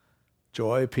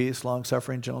 joy, peace,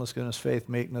 long-suffering, gentleness, goodness, faith,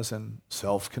 meekness, and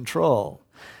self-control.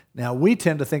 Now, we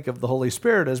tend to think of the Holy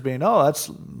Spirit as being, that's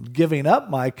giving up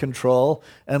my control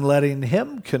and letting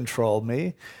him control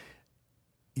me.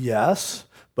 Yes,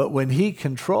 but when he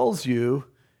controls you,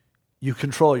 you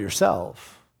control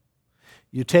yourself.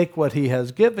 You take what he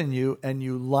has given you and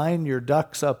you line your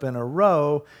ducks up in a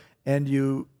row and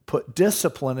you put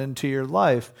discipline into your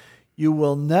life. You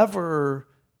will never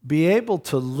be able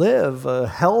to live a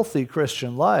healthy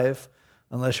Christian life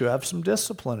unless you have some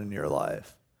discipline in your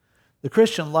life. The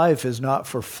Christian life is not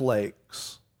for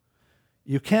flakes.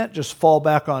 You can't just fall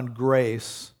back on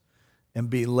grace and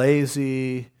be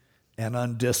lazy and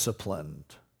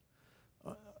undisciplined.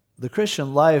 The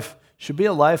Christian life should be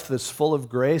a life that's full of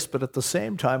grace, but at the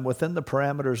same time, within the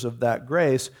parameters of that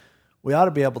grace, we ought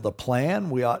to be able to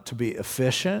plan, we ought to be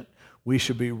efficient, we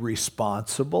should be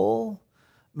responsible.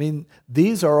 I mean,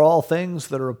 these are all things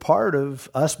that are a part of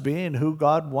us being who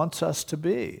God wants us to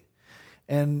be.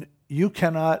 And you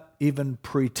cannot even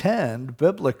pretend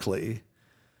biblically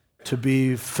to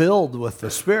be filled with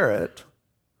the Spirit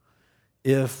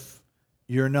if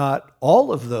you're not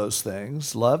all of those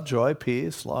things: love, joy,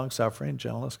 peace, long-suffering,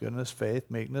 gentleness, goodness, faith,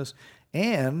 meekness,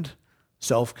 and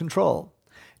self-control.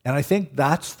 And I think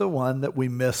that's the one that we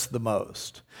miss the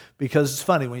most. Because it's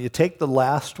funny, when you take the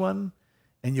last one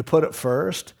and you put it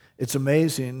first, it's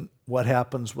amazing what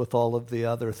happens with all of the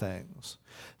other things.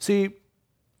 See,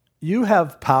 you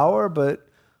have power, but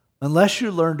unless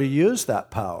you learn to use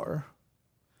that power,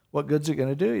 what good's it going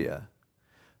to do you?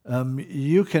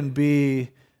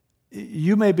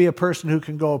 You may be a person who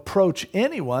can go approach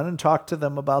anyone and talk to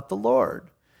them about the Lord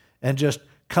and just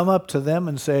come up to them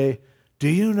and say, do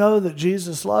you know that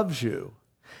Jesus loves you?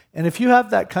 And if you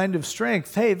have that kind of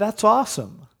strength, hey, that's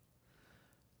awesome.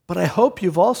 But I hope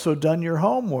you've also done your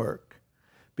homework,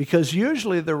 because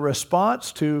usually the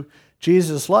response to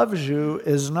Jesus loves you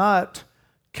is not,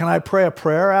 can I pray a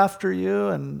prayer after you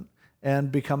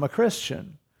and become a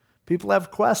Christian? People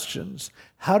have questions.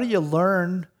 How do you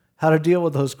learn how to deal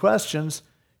with those questions?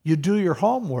 You do your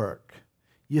homework.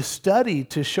 You study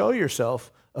to show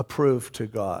yourself approved to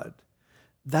God.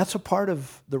 That's a part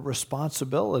of the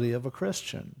responsibility of a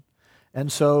Christian.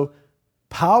 And so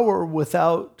power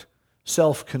without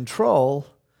self-control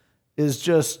is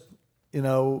just,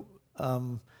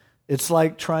 it's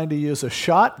like trying to use a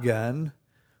shotgun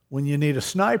when you need a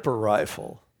sniper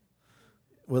rifle.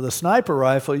 With a sniper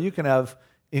rifle, you can have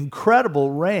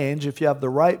incredible range if you have the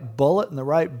right bullet and the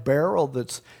right barrel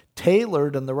that's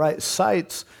tailored and the right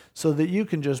sights so that you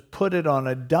can just put it on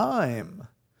a dime.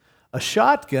 A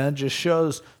shotgun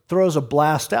just throws a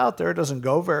blast out there. It doesn't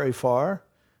go very far.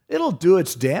 It'll do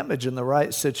its damage in the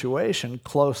right situation,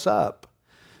 close up.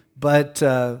 But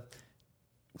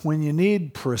when you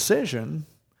need precision,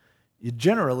 you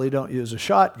generally don't use a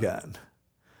shotgun.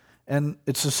 And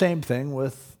it's the same thing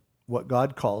with what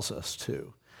God calls us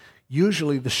to.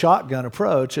 Usually the shotgun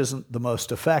approach isn't the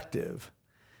most effective.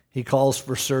 He calls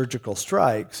for surgical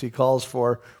strikes. He calls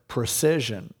for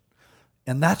precision.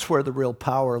 And that's where the real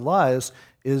power lies,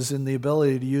 is in the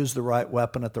ability to use the right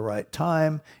weapon at the right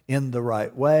time, in the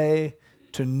right way,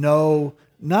 to know,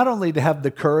 not only to have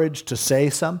the courage to say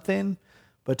something,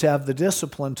 but to have the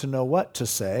discipline to know what to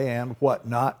say and what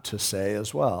not to say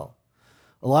as well.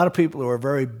 A lot of people who are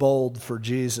very bold for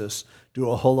Jesus do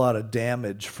a whole lot of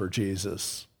damage for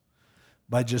Jesus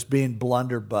by just being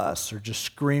blunderbuss or just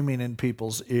screaming in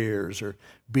people's ears or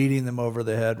beating them over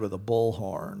the head with a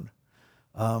bullhorn.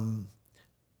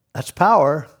 That's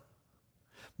power.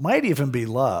 Might even be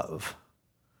love,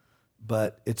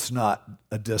 but it's not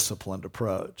a disciplined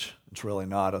approach. It's really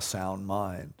not a sound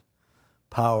mind.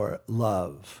 Power,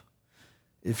 love.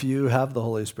 If you have the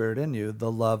Holy Spirit in you,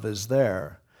 the love is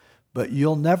there. But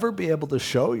you'll never be able to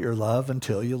show your love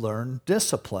until you learn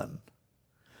discipline.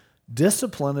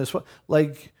 Discipline is what,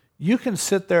 like, you can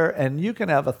sit there and you can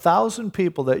have 1,000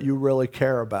 people that you really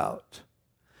care about.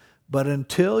 But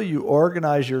until you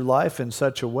organize your life in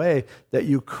such a way that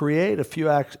you create a few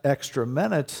extra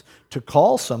minutes to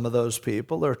call some of those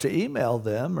people or to email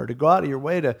them or to go out of your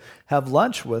way to have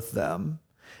lunch with them,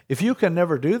 if you can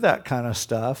never do that kind of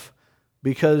stuff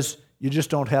because you just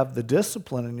don't have the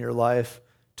discipline in your life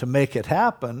to make it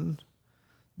happen,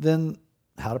 then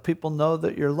how do people know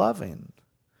that you're loving?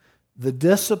 The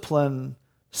discipline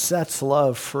sets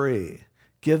love free,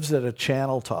 gives it a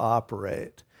channel to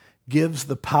operate, gives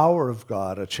the power of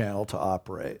God a channel to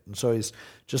operate. And so he's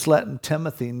just letting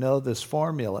Timothy know this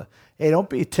formula. Hey, don't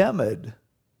be timid,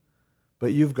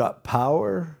 but you've got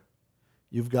power,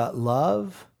 you've got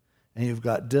love, and you've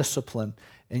got discipline.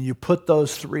 And you put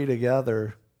those three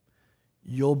together,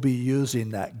 you'll be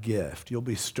using that gift. You'll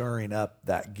be stirring up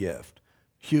that gift.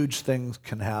 Huge things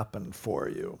can happen for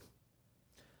you.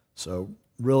 So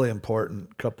really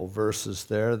important couple verses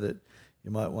there that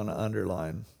you might want to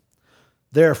underline.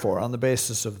 Therefore, on the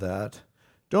basis of that,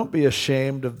 don't be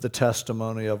ashamed of the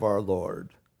testimony of our Lord.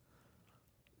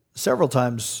 Several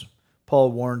times,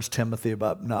 Paul warns Timothy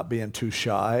about not being too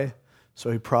shy,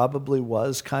 so he probably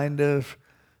was kind of,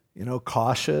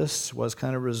 cautious, was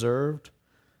kind of reserved.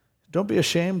 Don't be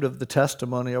ashamed of the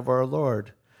testimony of our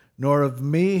Lord, nor of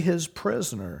me, his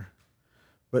prisoner,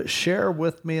 but share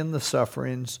with me in the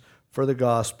sufferings for the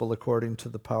gospel according to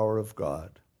the power of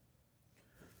God.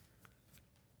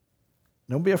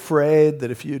 Don't be afraid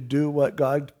that if you do what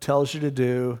God tells you to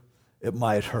do, it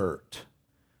might hurt.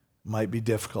 It might be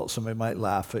difficult. Somebody might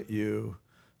laugh at you.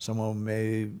 Someone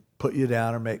may put you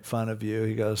down or make fun of you.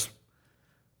 He goes,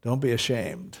 don't be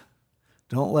ashamed.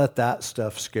 Don't let that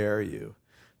stuff scare you.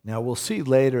 Now, we'll see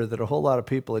later that a whole lot of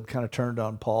people had kind of turned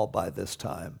on Paul by this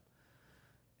time.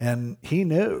 And he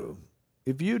knew,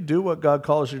 if you do what God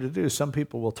calls you to do, some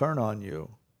people will turn on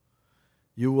you.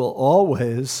 You will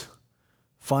always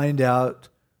find out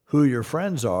who your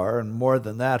friends are, and more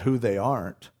than that, who they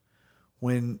aren't,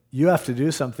 when you have to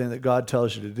do something that God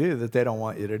tells you to do that they don't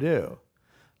want you to do.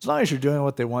 As long as you're doing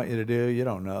what they want you to do, you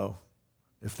don't know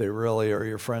if they really are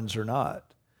your friends or not.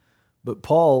 But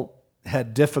Paul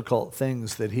had difficult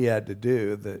things that he had to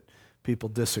do that people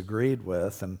disagreed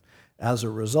with, and as a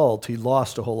result, he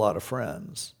lost a whole lot of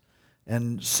friends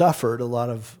and suffered a lot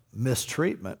of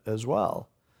mistreatment as well.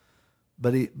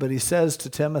 But he says to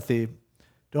Timothy,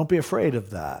 don't be afraid of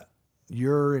that.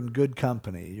 You're in good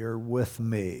company. You're with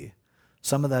me.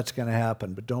 Some of that's going to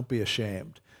happen, but don't be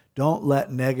ashamed. Don't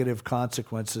let negative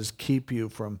consequences keep you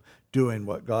from doing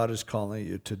what God is calling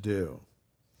you to do.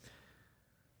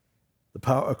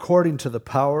 According to the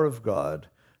power of God,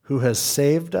 who has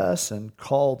saved us and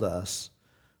called us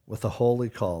with a holy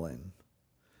calling,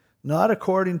 not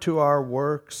according to our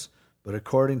works, but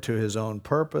according to his own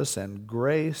purpose and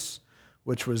grace,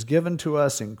 which was given to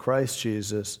us in Christ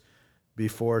Jesus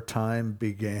before time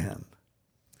began.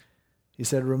 He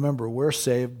said, remember, we're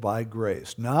saved by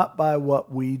grace, not by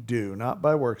what we do, not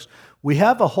by works. We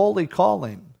have a holy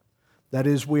calling. That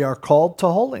is, we are called to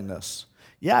holiness.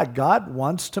 Yeah, God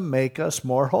wants to make us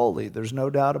more holy. There's no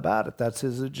doubt about it. That's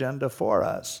his agenda for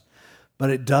us.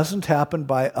 But it doesn't happen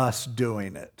by us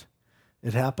doing it.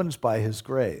 It happens by his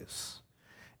grace.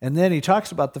 And then he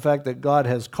talks about the fact that God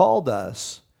has called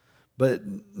us, but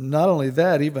not only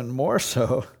that, even more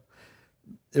so,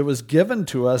 it was given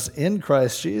to us in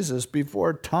Christ Jesus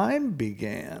before time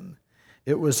began.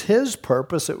 It was his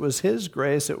purpose, it was his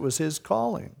grace, it was his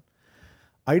calling.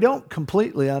 I don't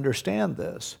completely understand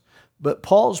this, but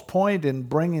Paul's point in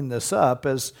bringing this up,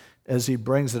 as he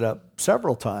brings it up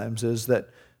several times, is that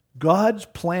God's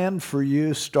plan for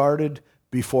you started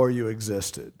before you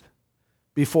existed,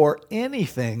 before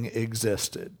anything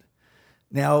existed.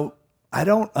 Now, I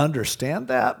don't understand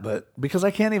that, but because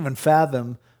I can't even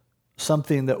fathom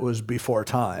something that was before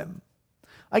time.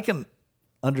 I can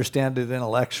understand it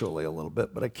intellectually a little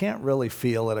bit, but I can't really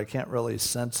feel it. I can't really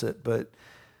sense it. But,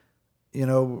 you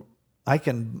know, I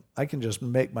can just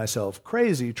make myself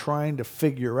crazy trying to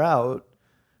figure out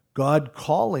God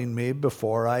calling me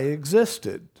before I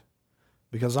existed,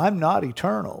 because I'm not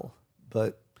eternal,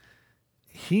 but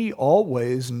he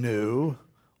always knew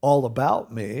all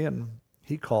about me, and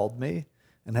he called me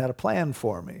and had a plan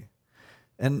for me.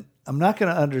 And I'm not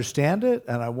going to understand it,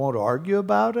 and I won't argue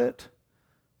about it,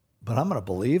 but I'm going to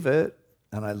believe it,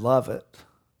 and I love it.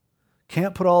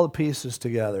 Can't put all the pieces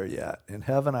together yet. In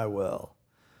heaven I will.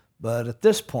 But at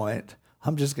this point,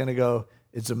 I'm just going to go,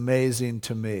 it's amazing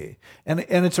to me. And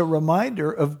it's a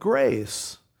reminder of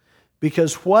grace,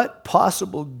 because what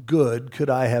possible good could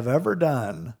I have ever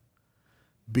done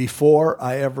before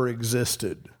I ever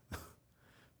existed,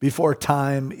 before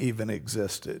time even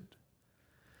existed?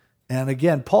 And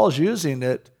again, Paul's using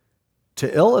it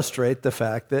to illustrate the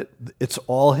fact that it's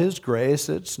all his grace,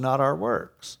 it's not our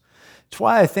works. It's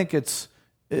why I think it's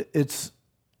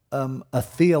a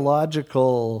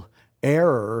theological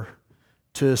error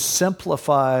to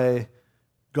simplify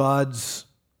God's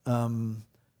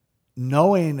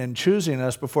knowing and choosing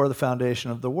us before the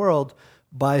foundation of the world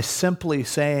by simply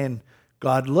saying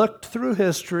God looked through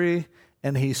history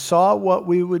and he saw what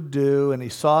we would do and he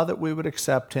saw that we would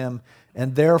accept him,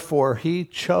 and therefore he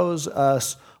chose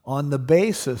us on the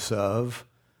basis of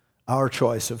our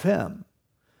choice of him.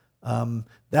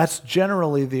 That's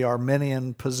generally the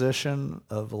Arminian position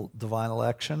of divine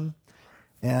election,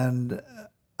 and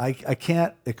I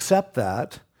can't accept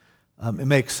that. It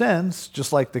makes sense,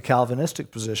 just like the Calvinistic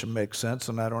position makes sense,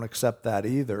 and I don't accept that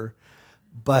either.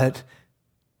 But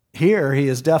here he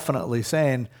is definitely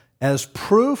saying, as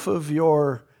proof of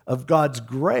God's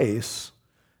grace,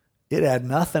 it had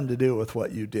nothing to do with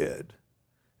what you did.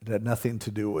 It had nothing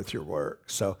to do with your work.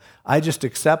 So I just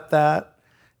accept that,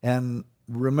 and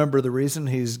remember the reason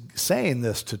he's saying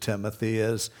this to Timothy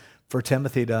is for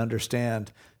Timothy to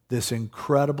understand this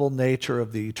incredible nature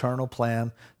of the eternal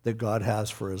plan that God has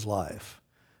for his life.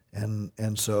 And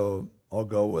so I'll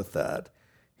go with that.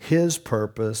 His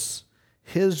purpose,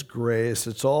 his grace,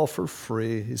 it's all for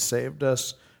free. He saved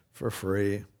us for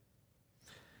free.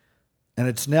 And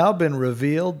it's now been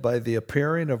revealed by the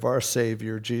appearing of our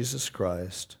Savior, Jesus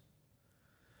Christ.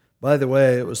 By the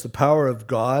way, it was the power of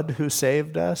God who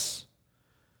saved us.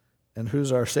 And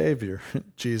who's our Savior?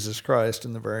 Jesus Christ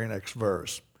in the very next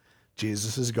verse.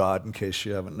 Jesus is God, in case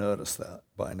you haven't noticed that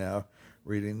by now,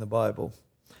 reading the Bible.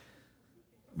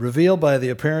 Revealed by the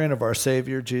appearing of our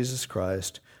Savior, Jesus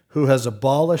Christ, who has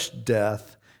abolished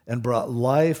death and brought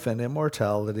life and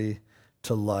immortality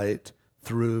to light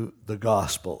through the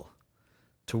gospel,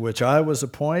 to which I was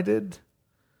appointed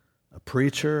a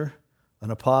preacher,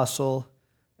 an apostle,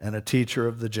 and a teacher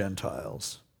of the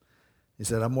Gentiles. He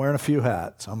said, I'm wearing a few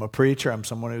hats. I'm a preacher. I'm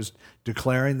someone who's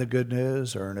declaring the good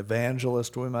news, or an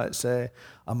evangelist, we might say.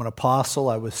 I'm an apostle.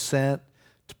 I was sent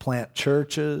to plant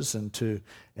churches and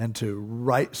to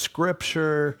write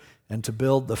scripture and to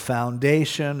build the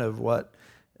foundation of what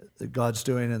God's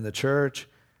doing in the church.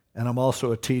 And I'm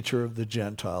also a teacher of the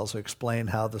Gentiles. I explain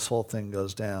how this whole thing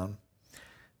goes down.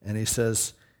 And he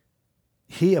says,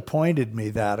 he appointed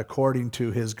me that according to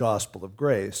his gospel of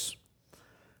grace.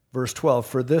 Verse 12,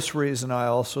 for this reason I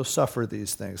also suffer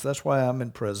these things. That's why I'm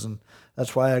in prison.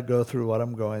 That's why I go through what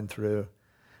I'm going through.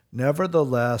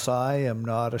 Nevertheless, I am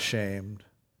not ashamed,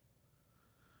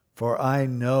 for I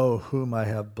know whom I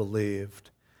have believed,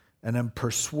 and am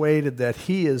persuaded that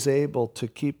he is able to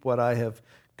keep what I have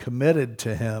committed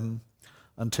to him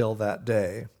until that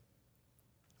day.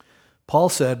 Paul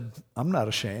said, I'm not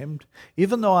ashamed,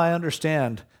 even though I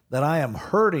understand that I am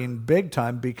hurting big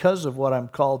time because of what I'm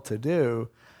called to do.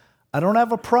 I don't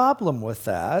have a problem with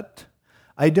that.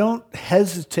 I don't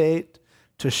hesitate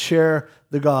to share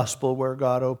the gospel where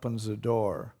God opens the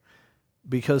door,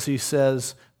 because he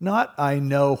says, not I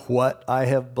know what I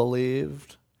have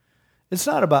believed. It's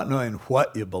not about knowing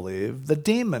what you believe. The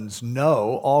demons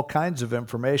know all kinds of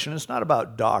information. It's not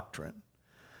about doctrine.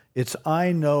 It's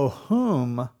I know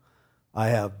whom I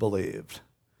have believed.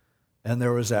 And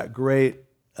there was that great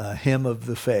hymn of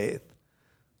the faith.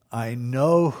 I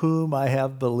know whom I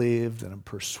have believed, and am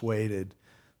persuaded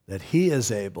that he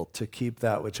is able to keep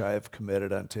that which I have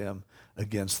committed unto him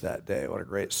against that day. What a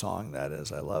great song that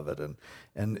is. I love it.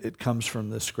 And it comes from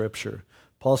the scripture.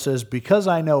 Paul says, because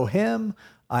I know him,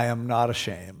 I am not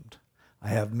ashamed. I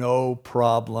have no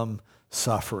problem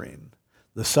suffering.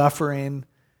 The suffering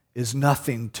is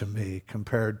nothing to me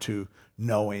compared to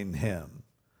knowing him.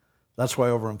 That's why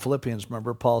over in Philippians,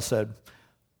 remember, Paul said,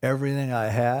 everything I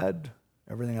had,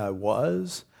 everything I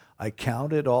was, I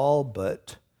counted all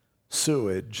but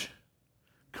sewage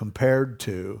compared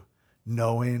to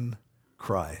knowing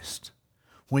Christ.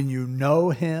 When you know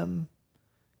him,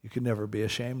 you can never be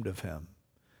ashamed of him.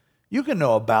 You can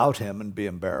know about him and be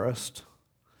embarrassed,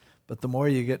 but the more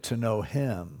you get to know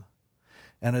him,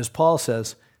 and as Paul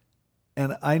says,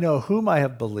 and I know whom I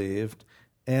have believed,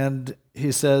 and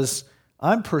he says,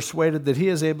 I'm persuaded that he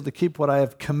is able to keep what I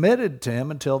have committed to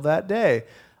him until that day.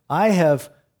 I have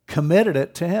committed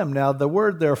it to him. Now, the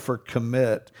word there for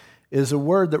commit is a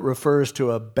word that refers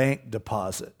to a bank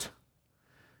deposit.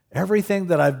 Everything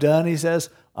that I've done, he says,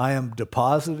 I am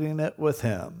depositing it with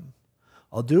him.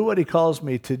 I'll do what he calls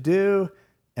me to do,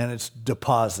 and it's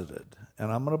deposited.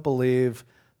 And I'm going to believe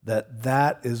that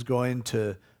that is going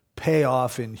to pay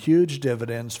off in huge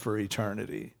dividends for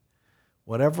eternity.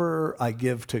 Whatever I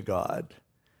give to God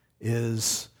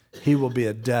is, he will be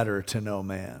a debtor to no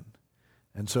man.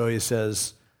 And so he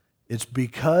says, it's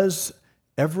because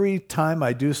every time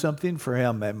I do something for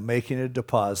him, I'm making a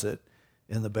deposit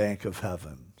in the bank of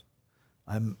heaven.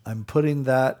 I'm putting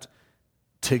that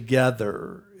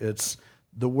together. It's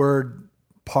the word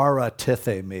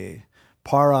paratithemi.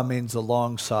 Para means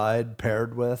alongside,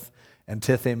 paired with, and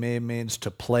tithemi means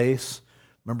to place.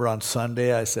 Remember on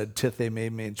Sunday I said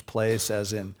tithemi means place,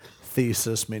 as in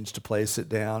thesis means to place it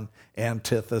down,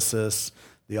 antithesis,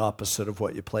 the opposite of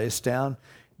what you place down.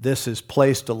 This is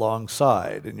placed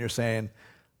alongside, and you're saying,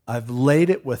 I've laid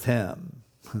it with him.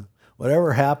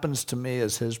 Whatever happens to me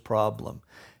is his problem.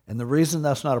 And the reason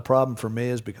that's not a problem for me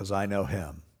is because I know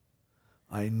him.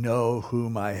 I know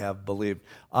whom I have believed.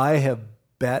 I have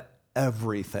bet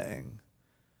everything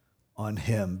on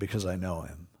him because I know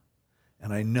him.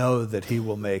 And I know that he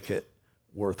will make it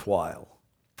worthwhile.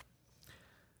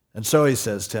 And so he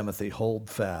says, Timothy, hold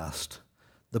fast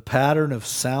the pattern of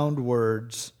sound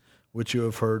words which you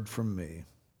have heard from me,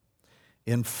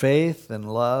 in faith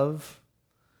and love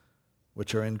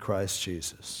which are in Christ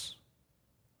Jesus.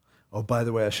 Oh, by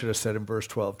the way, I should have said in verse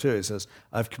 12 too, he says,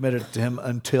 I've committed it to him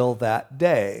until that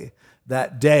day.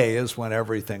 That day is when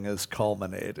everything is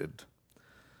culminated.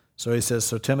 So he says,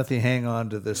 so Timothy, hang on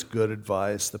to this good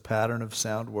advice, the pattern of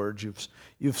sound words.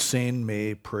 You've seen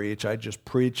me preach. I just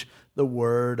preach the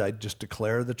word. I just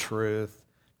declare the truth.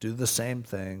 Do the same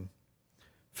thing.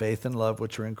 Faith and love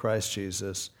which are in Christ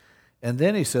Jesus. And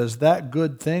then he says, that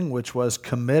good thing which was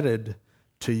committed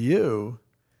to you,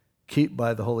 keep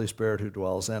by the Holy Spirit who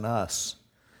dwells in us.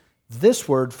 This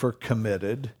word for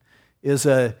committed is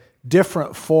a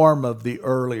different form of the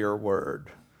earlier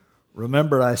word.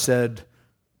 Remember I said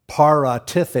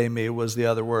paratithemi was the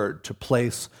other word, to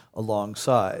place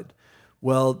alongside.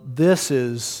 Well, this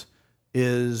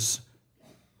it's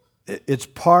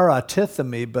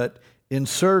paratithemi, but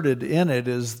inserted in it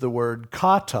is the word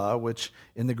kata, which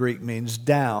in the Greek means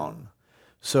down.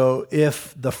 So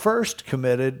if the first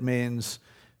committed means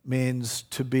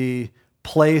to be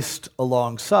placed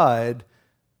alongside,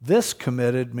 this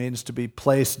committed means to be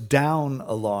placed down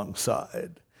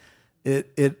alongside.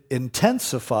 It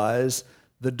intensifies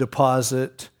the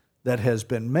deposit that has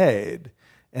been made.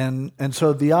 And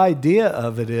so the idea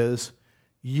of it is,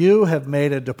 you have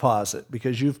made a deposit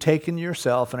because you've taken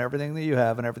yourself and everything that you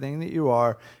have and everything that you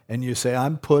are, and you say,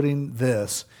 I'm putting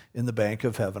this in the bank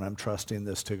of heaven. I'm trusting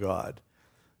this to God.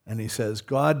 And he says,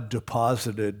 God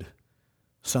deposited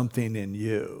something in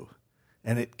you,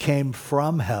 and it came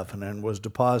from heaven and was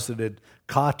deposited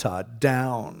kata,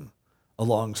 down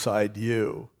alongside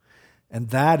you. And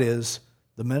that is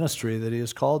the ministry that he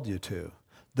has called you to,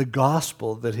 the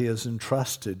gospel that he has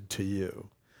entrusted to you.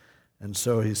 And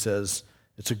so he says,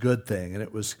 it's a good thing, and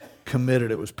it was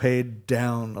committed, it was paid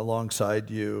down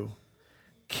alongside you.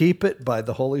 Keep it by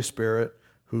the Holy Spirit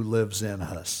who lives in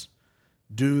us.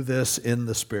 Do this in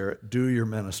the Spirit. Do your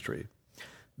ministry.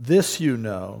 This you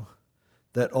know,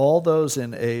 that all those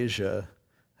in Asia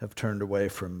have turned away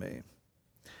from me.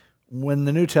 When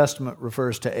the New Testament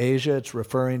refers to Asia, it's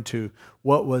referring to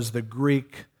what was the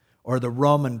Greek or the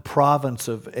Roman province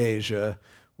of Asia,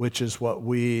 which is what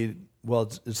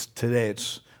it's today,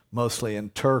 it's mostly in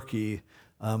Turkey.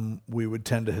 We would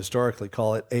tend to historically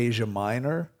call it Asia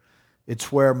Minor.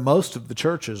 It's where most of the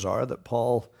churches are that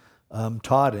Paul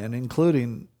taught in,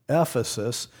 including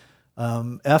Ephesus.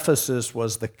 Ephesus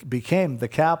became the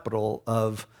capital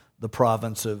of the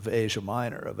province of Asia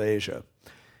Minor, of Asia.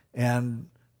 And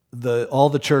all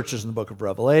the churches in the book of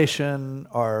Revelation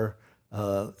are,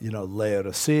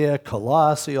 Laodicea,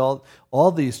 Colossae,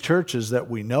 all these churches that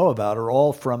we know about are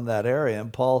all from that area.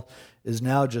 And Paul is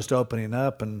now just opening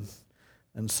up and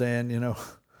saying,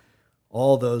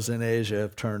 all those in Asia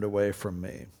have turned away from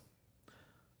me,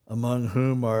 among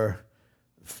whom are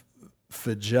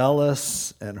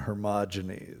Phygellus and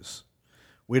Hermogenes.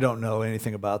 We don't know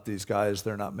anything about these guys.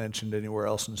 They're not mentioned anywhere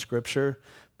else in Scripture.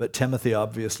 But Timothy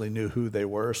obviously knew who they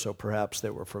were, so perhaps they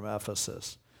were from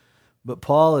Ephesus. But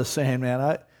Paul is saying, man,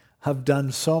 I have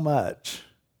done so much.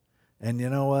 And you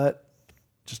know what?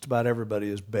 Just about everybody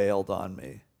has bailed on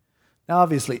me. Now,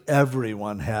 obviously,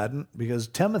 everyone hadn't, because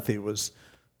Timothy was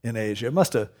in Asia. It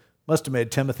must have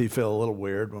made Timothy feel a little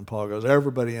weird when Paul goes,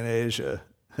 everybody in Asia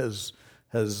has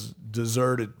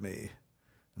deserted me.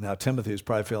 Now, Timothy is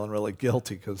probably feeling really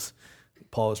guilty because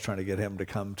Paul was trying to get him to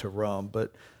come to Rome.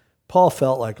 But Paul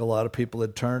felt like a lot of people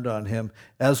had turned on him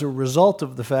as a result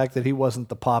of the fact that he wasn't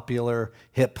the popular,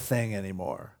 hip thing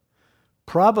anymore.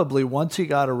 Probably once he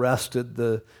got arrested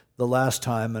the last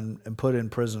time and put in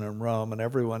prison in Rome, and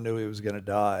everyone knew he was going to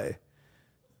die,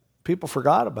 people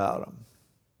forgot about him.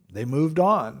 They moved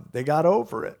on. They got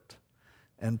over it.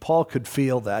 And Paul could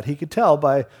feel that. He could tell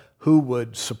by who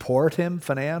would support him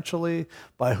financially,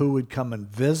 by who would come and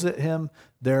visit him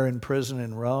there in prison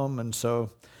in Rome. And so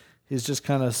he's just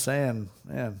kind of saying,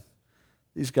 man,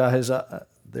 these guys,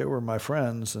 they were my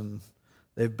friends, and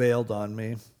they've bailed on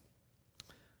me.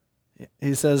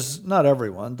 He says, not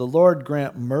everyone. The Lord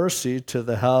grant mercy to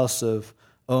the house of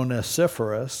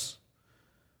Onesiphorus,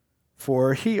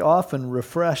 for he often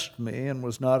refreshed me and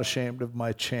was not ashamed of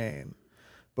my chain.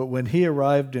 But when he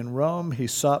arrived in Rome, he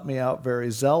sought me out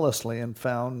very zealously and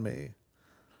found me.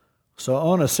 So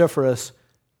Onesiphorus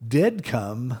did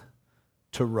come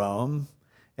to Rome,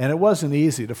 and it wasn't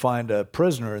easy to find a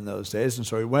prisoner in those days, and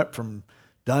so he went from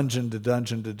dungeon to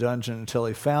dungeon to dungeon until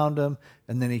he found him,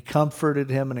 and then he comforted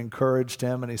him and encouraged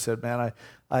him, and he said, man,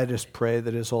 I just pray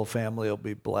that his whole family will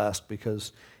be blessed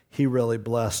because he really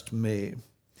blessed me.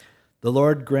 The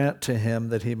Lord grant to him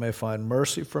that he may find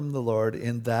mercy from the Lord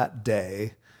in that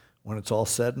day, when it's all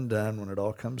said and done, when it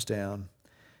all comes down.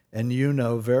 And you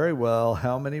know very well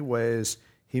how many ways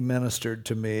he ministered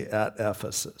to me at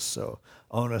Ephesus. So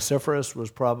Onesiphorus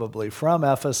was probably from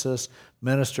Ephesus,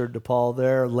 ministered to Paul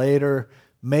there, later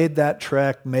made that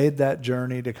trek, made that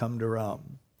journey to come to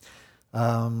Rome.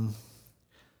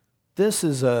 This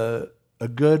is a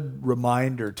good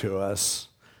reminder to us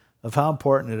of how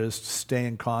important it is to stay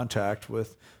in contact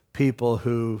with people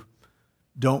who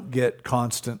don't get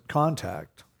constant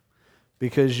contact.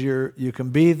 Because you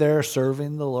can be there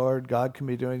serving the Lord, God can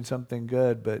be doing something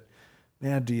good, but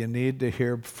man, do you need to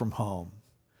hear from home?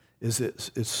 It's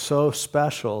so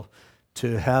special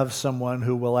to have someone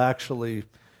who will actually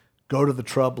go to the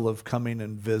trouble of coming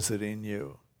and visiting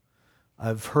you.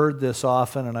 I've heard this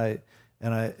often, and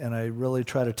I really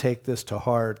try to take this to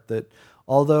heart, that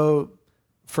although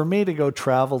for me to go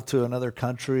travel to another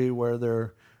country where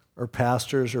there are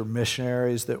pastors or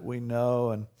missionaries that we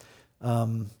know,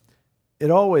 and it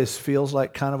always feels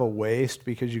like kind of a waste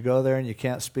because you go there and you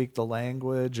can't speak the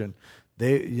language, and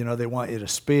they want you to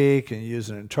speak and use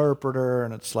an interpreter,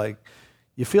 and it's like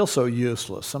you feel so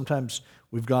useless. Sometimes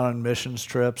we've gone on missions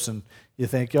trips and you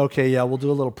think, okay, yeah, we'll do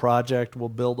a little project, we'll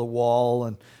build a wall,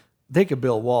 and they could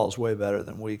build walls way better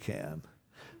than we can.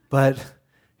 But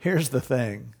here's the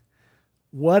thing.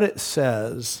 What it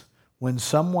says when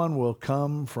someone will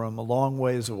come from a long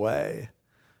ways away,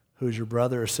 who's your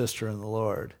brother or sister in the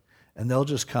Lord, and they'll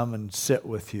just come and sit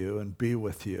with you and be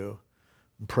with you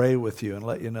and pray with you and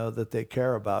let you know that they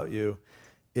care about you,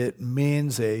 it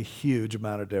means a huge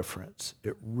amount of difference.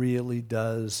 It really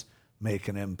does make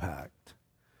an impact.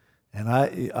 And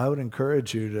I would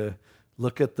encourage you to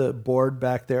look at the board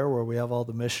back there where we have all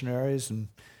the missionaries, and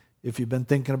if you've been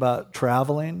thinking about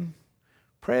traveling,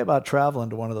 pray about traveling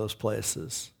to one of those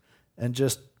places and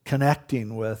just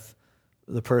connecting with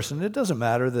the person. It doesn't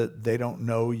matter that they don't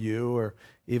know you, or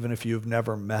even if you've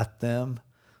never met them.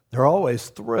 They're always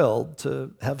thrilled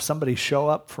to have somebody show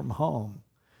up from home.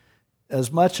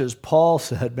 As much as Paul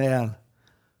said, man,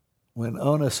 when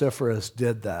Onesiphorus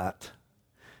did that,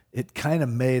 it kind of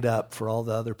made up for all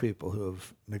the other people who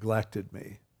have neglected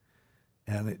me.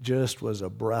 And it just was a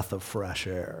breath of fresh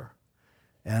air.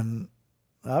 And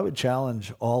I would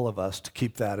challenge all of us to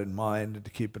keep that in mind and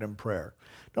to keep it in prayer.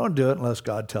 Don't do it unless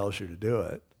God tells you to do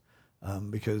it,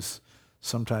 because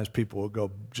sometimes people will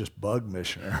go just bug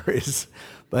missionaries.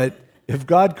 But if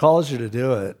God calls you to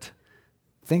do it,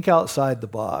 think outside the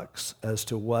box as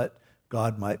to what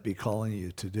God might be calling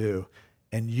you to do.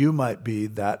 And you might be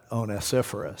that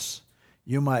Onesiphorus.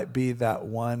 You might be that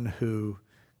one who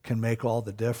can make all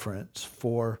the difference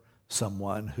for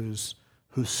someone who's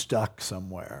stuck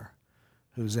somewhere,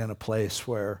 who's in a place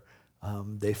where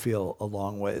they feel a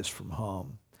long ways from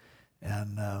home.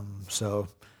 And so,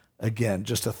 again,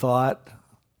 just a thought.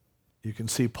 You can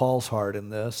see Paul's heart in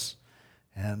this.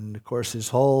 And, of course, his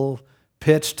whole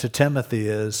pitch to Timothy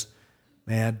is,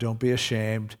 man, don't be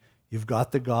ashamed. You've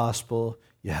got the gospel.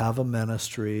 You have a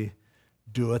ministry.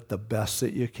 Do it the best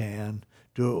that you can.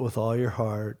 Do it with all your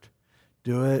heart.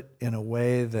 Do it in a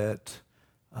way that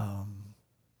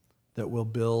will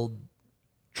build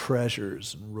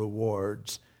treasures and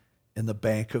rewards in the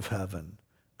bank of heaven.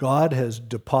 God has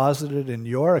deposited in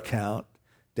your account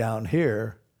down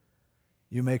here.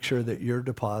 You make sure that you're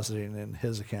depositing in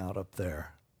his account up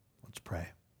there. Let's pray.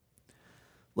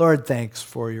 Lord, thanks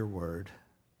for your word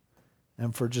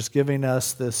and for just giving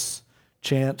us this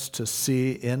chance to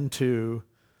see into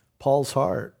Paul's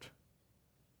heart.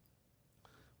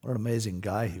 What an amazing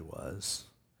guy he was.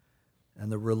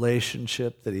 And the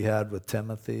relationship that he had with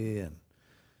Timothy, and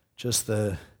just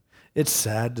it's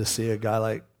sad to see a guy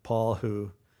like Paul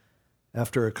who,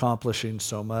 after accomplishing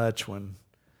so much, when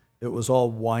it was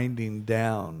all winding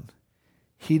down,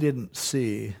 he didn't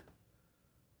see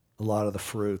a lot of the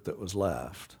fruit that was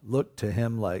left. Looked to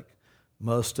him like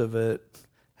most of it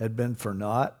had been for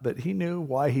naught, but he knew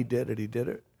why he did it. He did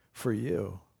it for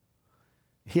you.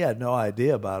 He had no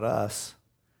idea about us.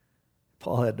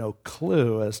 Paul had no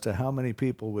clue as to how many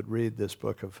people would read this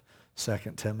book of 2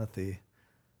 Timothy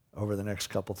over the next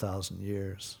couple thousand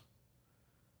years.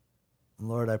 And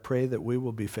Lord, I pray that we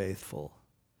will be faithful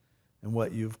in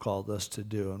what you've called us to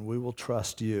do, and we will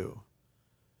trust you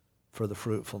for the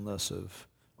fruitfulness of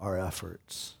our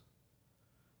efforts.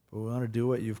 But we want to do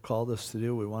what you've called us to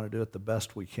do. We want to do it the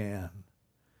best we can.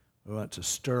 We want to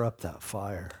stir up that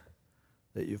fire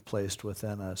that you've placed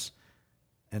within us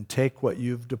and take what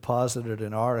you've deposited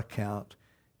in our account,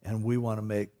 and we want to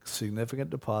make significant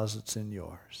deposits in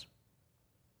yours.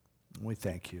 And we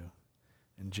thank you.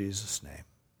 In Jesus' name,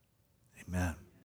 amen.